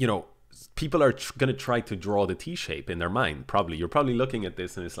know, people are going to try to draw the T shape in their mind. Probably you're probably looking at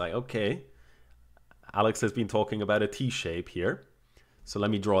this and it's like, okay, Alex has been talking about a T shape here, so let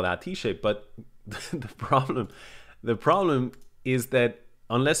me draw that T shape. But the problem is that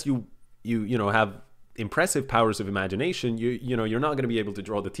unless you know have impressive powers of imagination, you know you're not going to be able to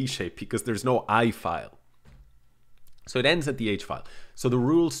draw the T shape because there's no I file. So it ends at the H file. So the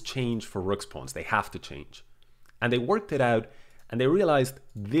rules change for rook's pawns. They have to change. And they worked it out and they realized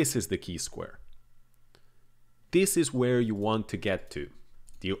this is the key square. This is where you want to get to,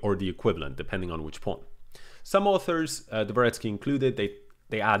 or the equivalent, depending on which pawn. Some authors, Dvoretsky included,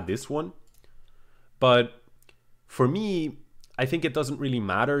 they add this one. But for me, I think it doesn't really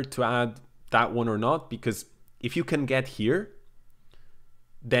matter to add that one or not, because if you can get here,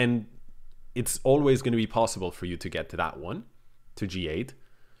 then it's always going to be possible for you to get to that one, to g8.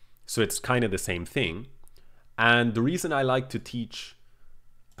 So it's kind of the same thing. And the reason I like to teach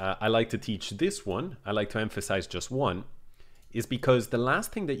this one, I like to emphasize just one, is because the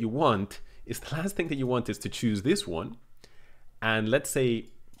last thing that you want is to choose this one. And let's say,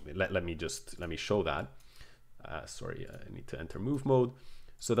 let me show that. Sorry, I need to enter move mode.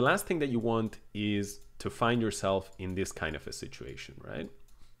 So the last thing that you want is to find yourself in this kind of a situation, right?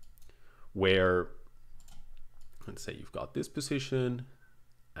 Where, let's say you've got this position,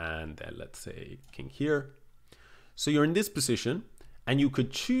 and then let's say king here. So you're in this position, and you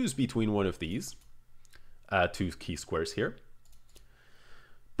could choose between one of these 2 key squares here.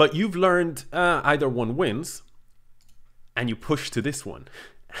 But you've learned either one wins, and you push to this one.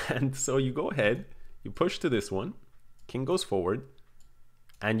 And so you go ahead, you push to this one, king goes forward,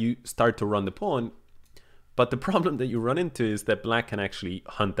 and you start to run the pawn. But the problem that you run into is that black can actually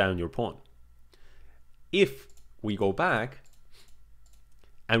hunt down your pawn. If we go back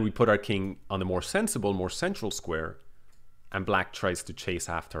and we put our king on the more sensible, more central square, and black tries to chase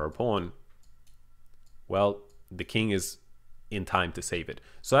after our pawn, well, the king is in time to save it.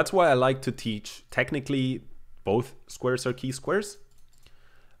 So that's why I like to teach, technically, both squares are key squares.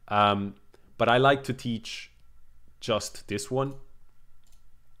 But I like to teach just this one,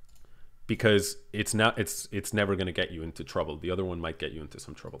 because it's never going to get you into trouble. The other one might get you into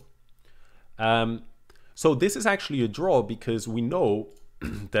some trouble. So this is actually a draw, because we know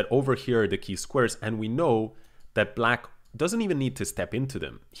that over here are the key squares, and we know that black doesn't even need to step into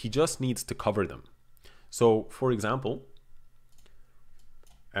them. He just needs to cover them. So for example,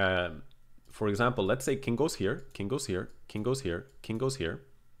 let's say king goes here, king goes here, king goes here, king goes here,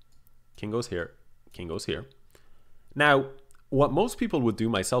 king goes here, king goes here. Now, what most people would do,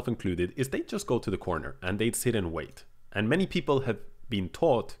 myself included, is they'd just go to the corner and they'd sit and wait. And many people have been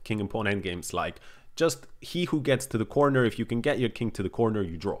taught King and Pawn Endgames like, just he who gets to the corner, if you can get your king to the corner,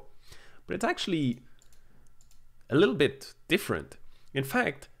 you draw. But it's actually a little bit different. In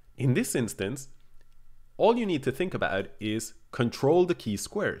fact, in this instance, all you need to think about is control the key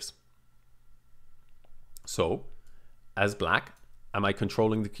squares. So, as black, am I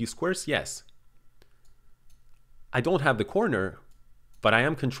controlling the key squares? Yes. I don't have the corner, but I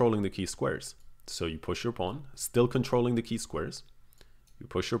am controlling the key squares. So you push your pawn, still controlling the key squares. You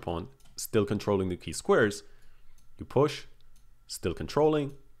push your pawn, still controlling the key squares. You push, still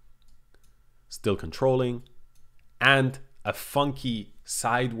controlling, and a funky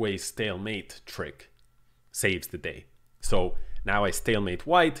sideways stalemate trick saves the day. So now I stalemate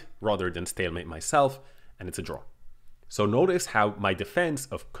white rather than stalemate myself, and it's a draw. So notice how my defense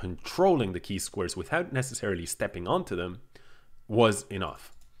of controlling the key squares without necessarily stepping onto them was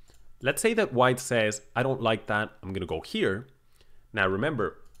enough. Let's say that white says, I don't like that, I'm going to go here. Now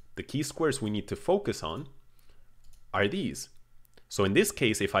remember, the key squares we need to focus on are these. So in this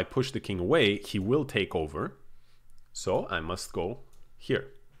case, if I push the king away, he will take over. So I must go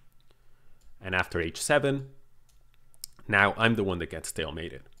here. And after h7, now I'm the one that gets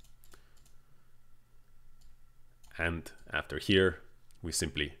stalemated. And after here, we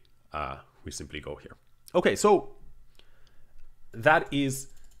simply go here. Okay, so that is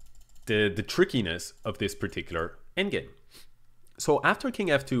the trickiness of this particular endgame. So after king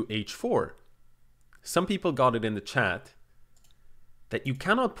f2, h4, some people got it in the chat that you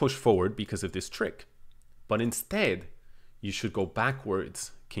cannot push forward because of this trick, but instead you should go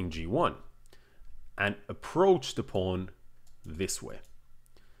backwards, king g1, and approach the pawn this way.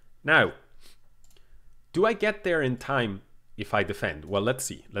 Now, do I get there in time if I defend? Well, let's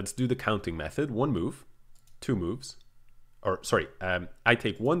see. Let's do the counting method. 1 move, 2 moves, or sorry, I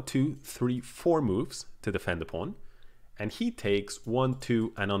take 1, 2, 3, 4 moves to defend the pawn, and he takes 1,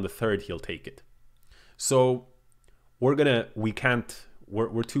 2, and on the third he'll take it. So we're too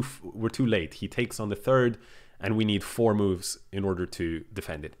late. He takes on the third, and we need 4 moves in order to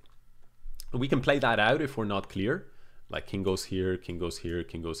defend it. We can play that out if we're not clear, like king goes here, king goes here,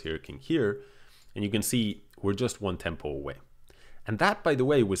 king goes here, king here. And you can see we're just 1 tempo away. And that, by the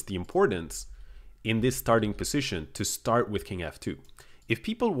way, was the importance in this starting position to start with king f2. If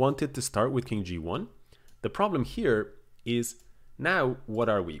people wanted to start with king g1, the problem here is now what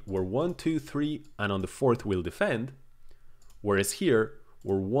are we? We're 1, 2, 3, and on the fourth we'll defend. Whereas here,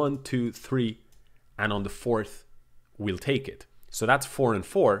 we're 1, 2, 3, and on the fourth we'll take it. So that's 4 and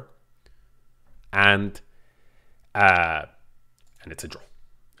 4, and it's a draw.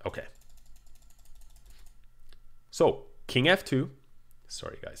 Okay. So king f2,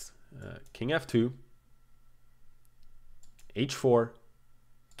 sorry guys, king f2, h4,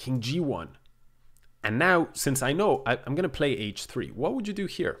 king g1. And now, since I know I'm going to play h3, what would you do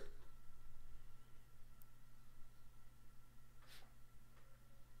here?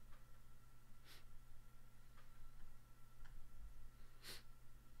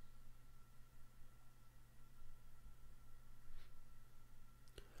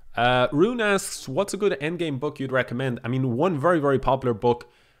 Rune asks, what's a good endgame book you'd recommend? I mean, one very, very popular book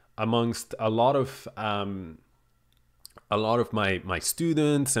amongst a lot of my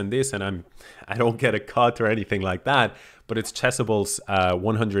students and this, and I don't get a cut or anything like that, but it's Chessable's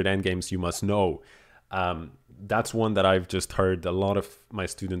 100 Endgames You Must Know. That's one that I've just heard a lot of my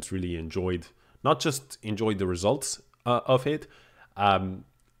students really enjoyed. Not just enjoyed the results of it,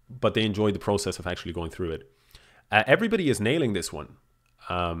 but they enjoyed the process of actually going through it. Everybody is nailing this one.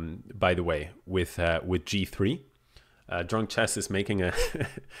 By the way, with G3. Drunk Chess is making a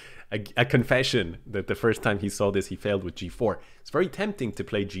confession that the first time he saw this, he failed with g4. It's very tempting to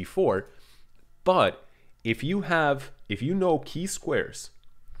play g4, but if you know key squares,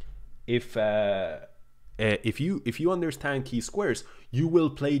 if you understand key squares, you will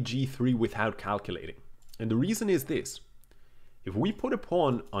play g3 without calculating. And the reason is this: if we put a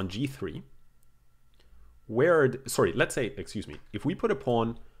pawn on g3, if we put a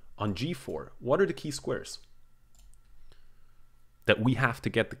pawn on g4, what are the key squares that we have to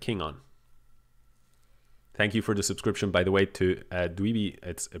get the king on? Thank you for the subscription, by the way, to Dweeby.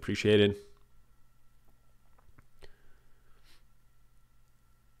 It's appreciated.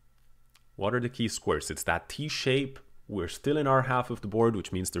 What are the key squares? It's that T shape. We're still in our half of the board,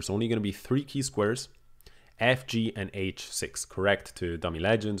 which means there's only going to be 3 key squares: F, G, and H6. Correct to Dummy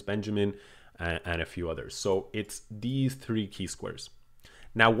Legends, Benjamin, and a few others. So it's these 3 key squares.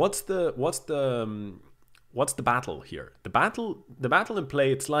 Now, what's the battle here? The battle in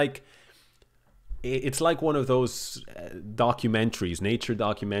play. It's like one of those documentaries, nature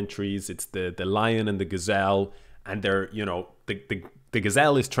documentaries. It's the lion and the gazelle, and they're, you know, the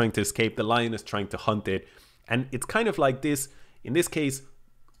gazelle is trying to escape, the lion is trying to hunt it, and it's kind of like this. In this case,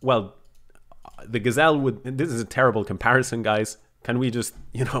 well, the gazelle would. This is a terrible comparison, guys. Can we just,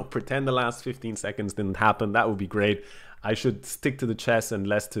 you know, pretend the last 15 seconds didn't happen? That would be great. I should stick to the chess and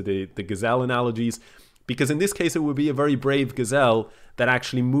less to the gazelle analogies, because in this case it would be a very brave gazelle that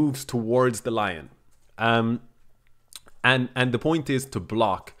actually moves towards the lion. And the point is to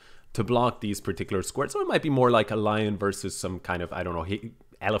block these particular squares. So it might be more like a lion versus some kind of, I don't know,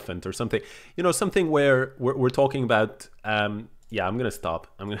 elephant or something. You know, something where we're talking about. Yeah, I'm gonna stop.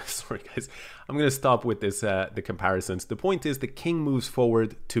 Sorry guys, I'm gonna stop with this the comparisons. The point is the king moves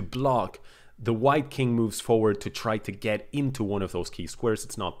forward to block. The white king moves forward to try to get into one of those key squares.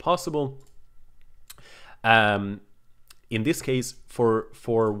 It's not possible. In this case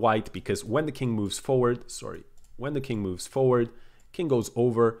for white, because when the king moves forward, king goes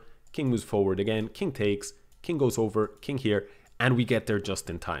over, king moves forward again, king takes, king goes over, king here, and we get there just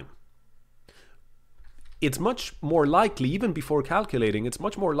in time. It's much more likely, even before calculating, it's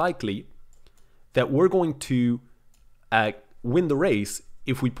much more likely that we're going to win the race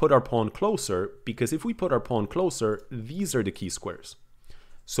if we put our pawn closer, because if we put our pawn closer, these are the key squares.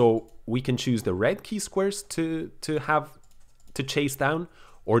 So we can choose the red key squares to chase down,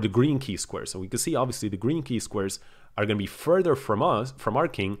 or the green key squares. So we can see obviously the green key squares are going to be further from us, from our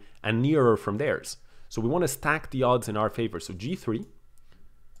king, and nearer from theirs. So we want to stack the odds in our favor. So g3,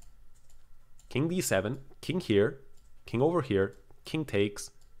 king d7, king here, king over here, king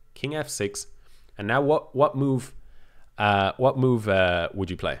takes, king f6, and now what move would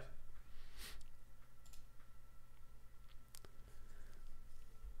you play?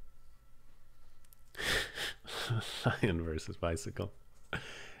 Lion versus bicycle.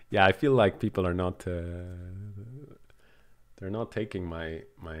 Yeah, I feel like people are not they're not taking my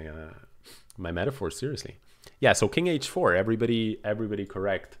metaphor seriously. Yeah, so king h4, everybody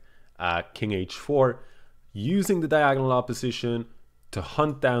correct. King h4, using the diagonal opposition to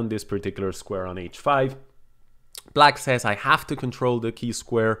hunt down this particular square on h5. Black says I have to control the key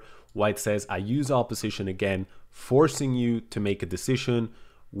square. White says I use opposition again, forcing you to make a decision.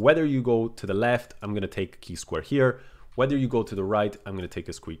 Whether you go to the left, I'm going to take a key square here. Whether you go to the right, I'm going to take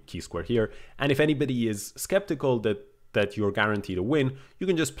a key square here. And if anybody is skeptical that you're guaranteed a win, you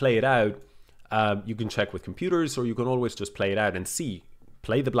can just play it out. You can check with computers, or you can always just play it out and see.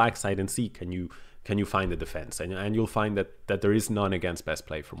 Play the black side and see, can you find the defense? And you'll find that there is none against best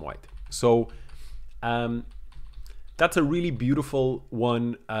play from white. So that's a really beautiful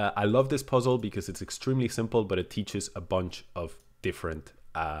one. I love this puzzle because it's extremely simple, but it teaches a bunch of different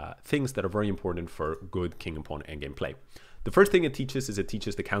things that are very important for good king and pawn endgame play. The first thing it teaches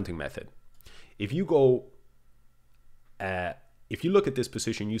is the counting method. If you go, if you look at this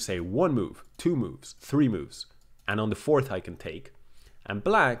position, you say 1 move, 2 moves, 3 moves, and on the 4th I can take. And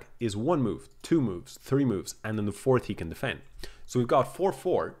black is 1 move, 2 moves, 3 moves, and on the 4th he can defend. So we've got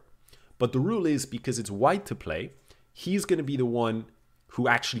 4-4, but the rule is because it's white to play, he's going to be the one who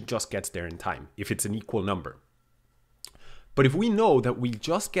actually just gets there in time, if it's an equal number. But if we know that we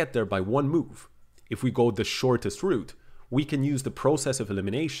just get there by 1 move, if we go the shortest route, we can use the process of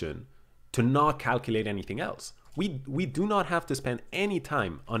elimination to not calculate anything else. We do not have to spend any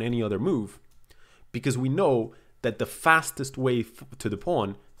time on any other move, because we know that the fastest way to the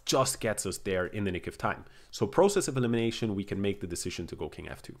pawn just gets us there in the nick of time. So process of elimination, we can make the decision to go king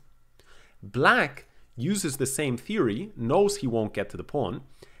f2. Black uses the same theory, knows he won't get to the pawn,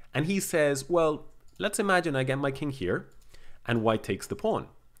 and he says, well, let's imagine I get my king here, and white takes the pawn.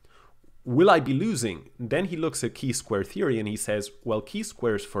 will I be losing? Then he looks at key square theory and he says, well, key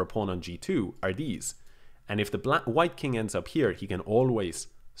squares for a pawn on g2 are these. And if the white king ends up here, he can always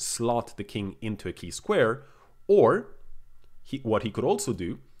slot the king into a key square. Or what he could also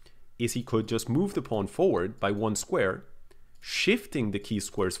do is he could just move the pawn forward by one square, shifting the key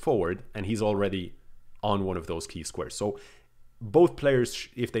squares forward, and he's already on one of those key squares. So both players,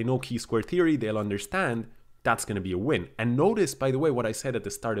 if they know key square theory, they'll understand that's going to be a win. And notice, by the way, what I said at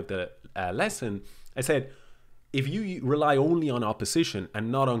the start of the lesson. I said, if you rely only on opposition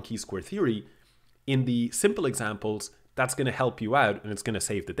and not on key square theory, in the simple examples, that's going to help you out and it's going to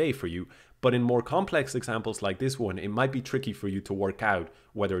save the day for you. But in more complex examples like this one, it might be tricky for you to work out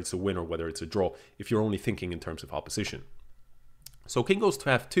whether it's a win or whether it's a draw if you're only thinking in terms of opposition. So king goes to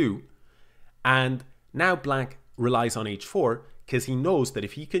f2, and now black relies on h4 because he knows that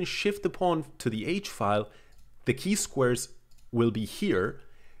if he can shift the pawn to the h file, the key squares will be here,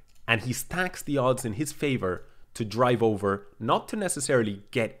 and he stacks the odds in his favor to drive over, not to necessarily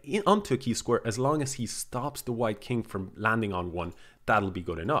get in onto a key square. As long as he stops the white king from landing on one, that'll be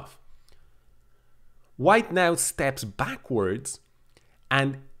good enough. White now steps backwards,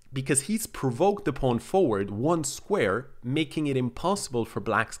 and because he's provoked the pawn forward one square, making it impossible for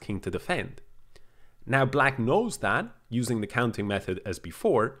black's king to defend. Now black knows that, using the counting method as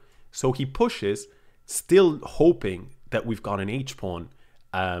before, so he pushes, still hoping that we've got an h-pawn,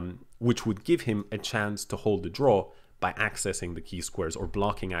 which would give him a chance to hold the draw by accessing the key squares or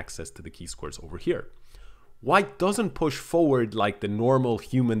blocking access to the key squares over here. White doesn't push forward like the normal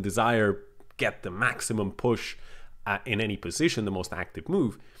human desire, get the maximum push in any position, the most active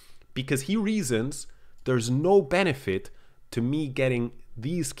move, because he reasons there's no benefit to me getting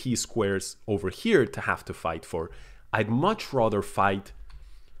these key squares over here to have to fight for. I'd much rather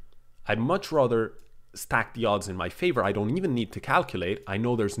stack the odds in my favor. I don't even need to calculate. I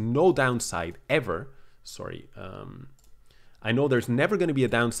know there's no downside ever. Sorry. I know there's never going to be a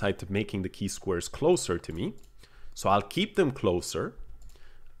downside to making the key squares closer to me. So I'll keep them closer.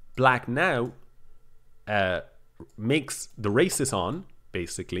 Black now makes the race is on,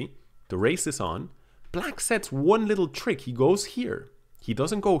 basically. The race is on. Black sets one little trick. He goes here. He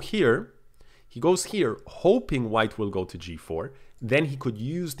doesn't go here. He goes here, hoping white will go to g4. Then he could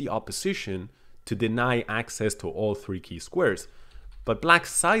use the opposition to deny access to all three key squares. But black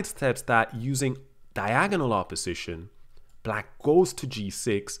sidesteps that using diagonal opposition. Black goes to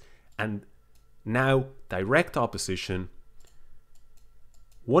g6, and now direct opposition.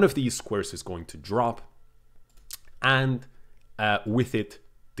 One of these squares is going to drop, and with it,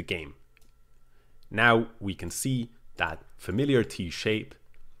 the game. Now we can see that familiar T shape.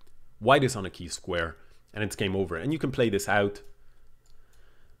 White is on a key square, and it's game over. And you can play this out.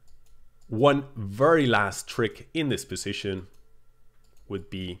 One very last trick in this position would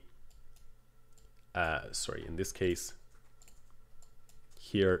be, in this case,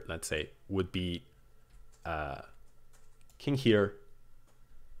 here, let's say, would be king here,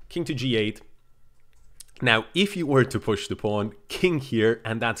 king to g8. Now, if you were to push the pawn, king here,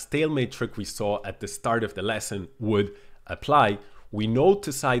 and that stalemate trick we saw at the start of the lesson would apply. We know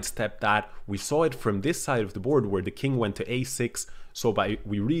to sidestep that. We saw it from this side of the board where the king went to a6. So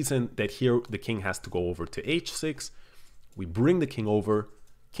we reason that here the king has to go over to h6. We bring the king over,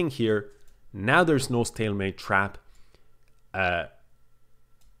 king here. Now there's no stalemate trap.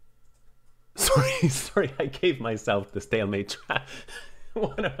 Sorry, I gave myself the stalemate trap.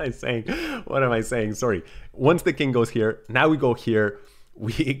 What am I saying? What am I saying? Sorry. Once the king goes here, now we go here.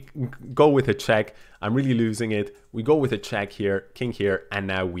 We go with a check. I'm really losing it. We go with a check here, king here, and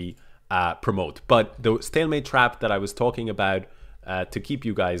now we promote. But the stalemate trap that I was talking about, to keep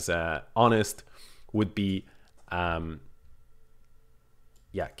you guys honest, would be, king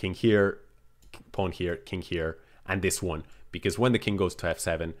here, pawn here, king here, and this one. Because when the king goes to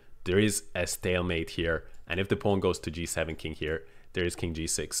f7, there is a stalemate here. And if the pawn goes to g7, king here, there is king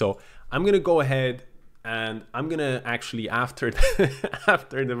g6. So I'm going to go ahead and I'm going to actually, after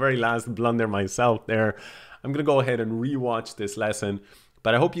the very last blunder myself there, I'm going to go ahead and rewatch this lesson.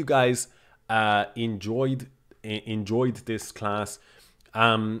 But I hope you guys enjoyed this class.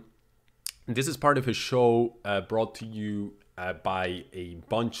 This is part of a show brought to you by a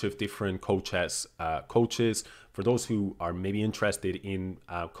bunch of different CoChess coaches. For those who are maybe interested in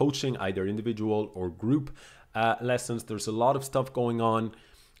coaching, either individual or group lessons, there's a lot of stuff going on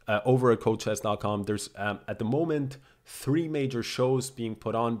over at CoChess.com. There's at the moment 3 major shows being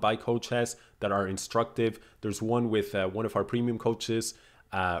put on by CoChess that are instructive. There's one with one of our premium coaches,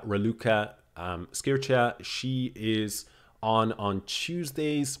 Raluca Skircha. She is on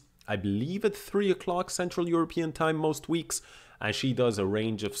Tuesdays, I believe at 3 o'clock Central European time most weeks. and she does a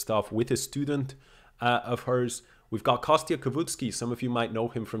range of stuff with a student of hers. We've got Kostya Kavutsky. Some of you might know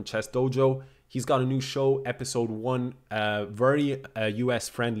him from Chess Dojo. He's got a new show, episode 1, very US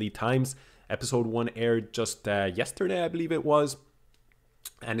friendly times. Episode 1 aired just yesterday, I believe it was.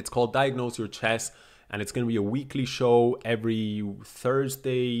 And it's called Diagnose Your Chess. And it's going to be a weekly show every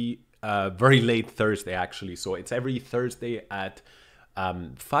Thursday, very late Thursday, actually. So it's every Thursday at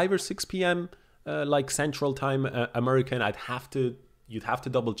 5 or 6 p.m., like Central Time, American. You'd have to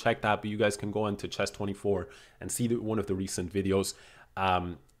double check that, but you guys can go on to Chess24 and see one of the recent videos.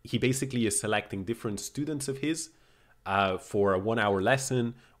 He basically is selecting different students of his for a 1-hour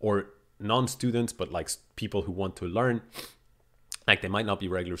lesson, or non-students, but like people who want to learn. Like they might not be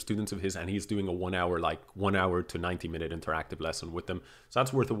regular students of his, and he's doing a 1 hour, like 1 hour to 90-minute interactive lesson with them. So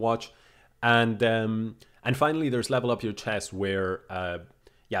that's worth a watch. And finally, there's Level Up Your Chess, where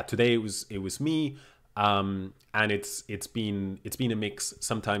today it was me. And it's been a mix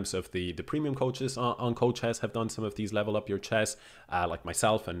sometimes of the premium coaches on CoChess have done some of these Level Up Your Chess, like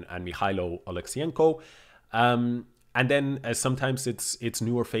myself and Mihailo Oleksienko. And then sometimes it's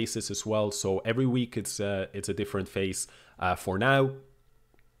newer faces as well. So every week it's a different face for now,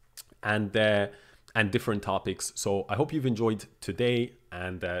 and different topics. So I hope you've enjoyed today,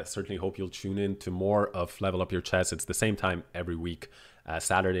 and certainly hope you'll tune in to more of Level Up Your Chess. It's the same time every week,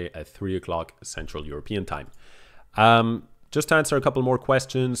 Saturday at 3 o'clock Central European Time. Just to answer a couple more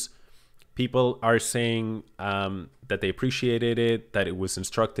questions. People are saying that they appreciated it, that it was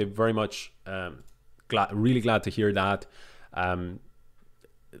instructive. Very much really glad to hear that.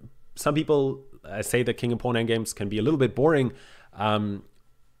 Some people say that King and Pawn Endgames can be a little bit boring.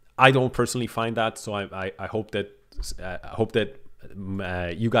 I don't personally find that, so I hope that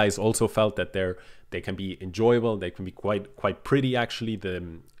you guys also felt that they can be enjoyable. They can be quite pretty, actually,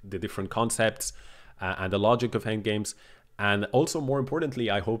 the different concepts and the logic of endgames. And also, more importantly,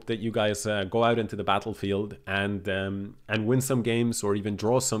 I hope that you guys go out into the battlefield and win some games, or even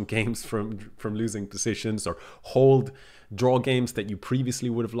draw some games from losing positions, or draw games that you previously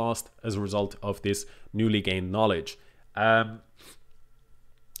would have lost as a result of this newly gained knowledge.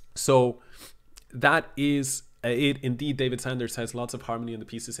 So that is it. Indeed, David Sanders has lots of harmony in the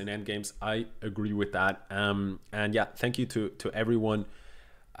pieces in endgames. I agree with that. And yeah, thank you to everyone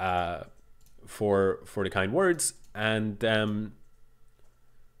for the kind words. And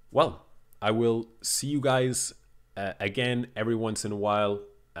well, I will see you guys again every once in a while,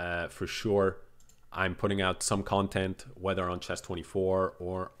 for sure. I'm putting out some content, whether on Chess24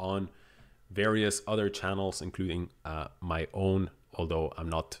 or on various other channels, including my own, although I'm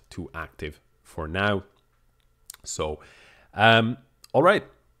not too active for now. So all right,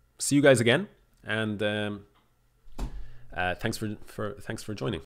 see you guys again, and thanks for joining.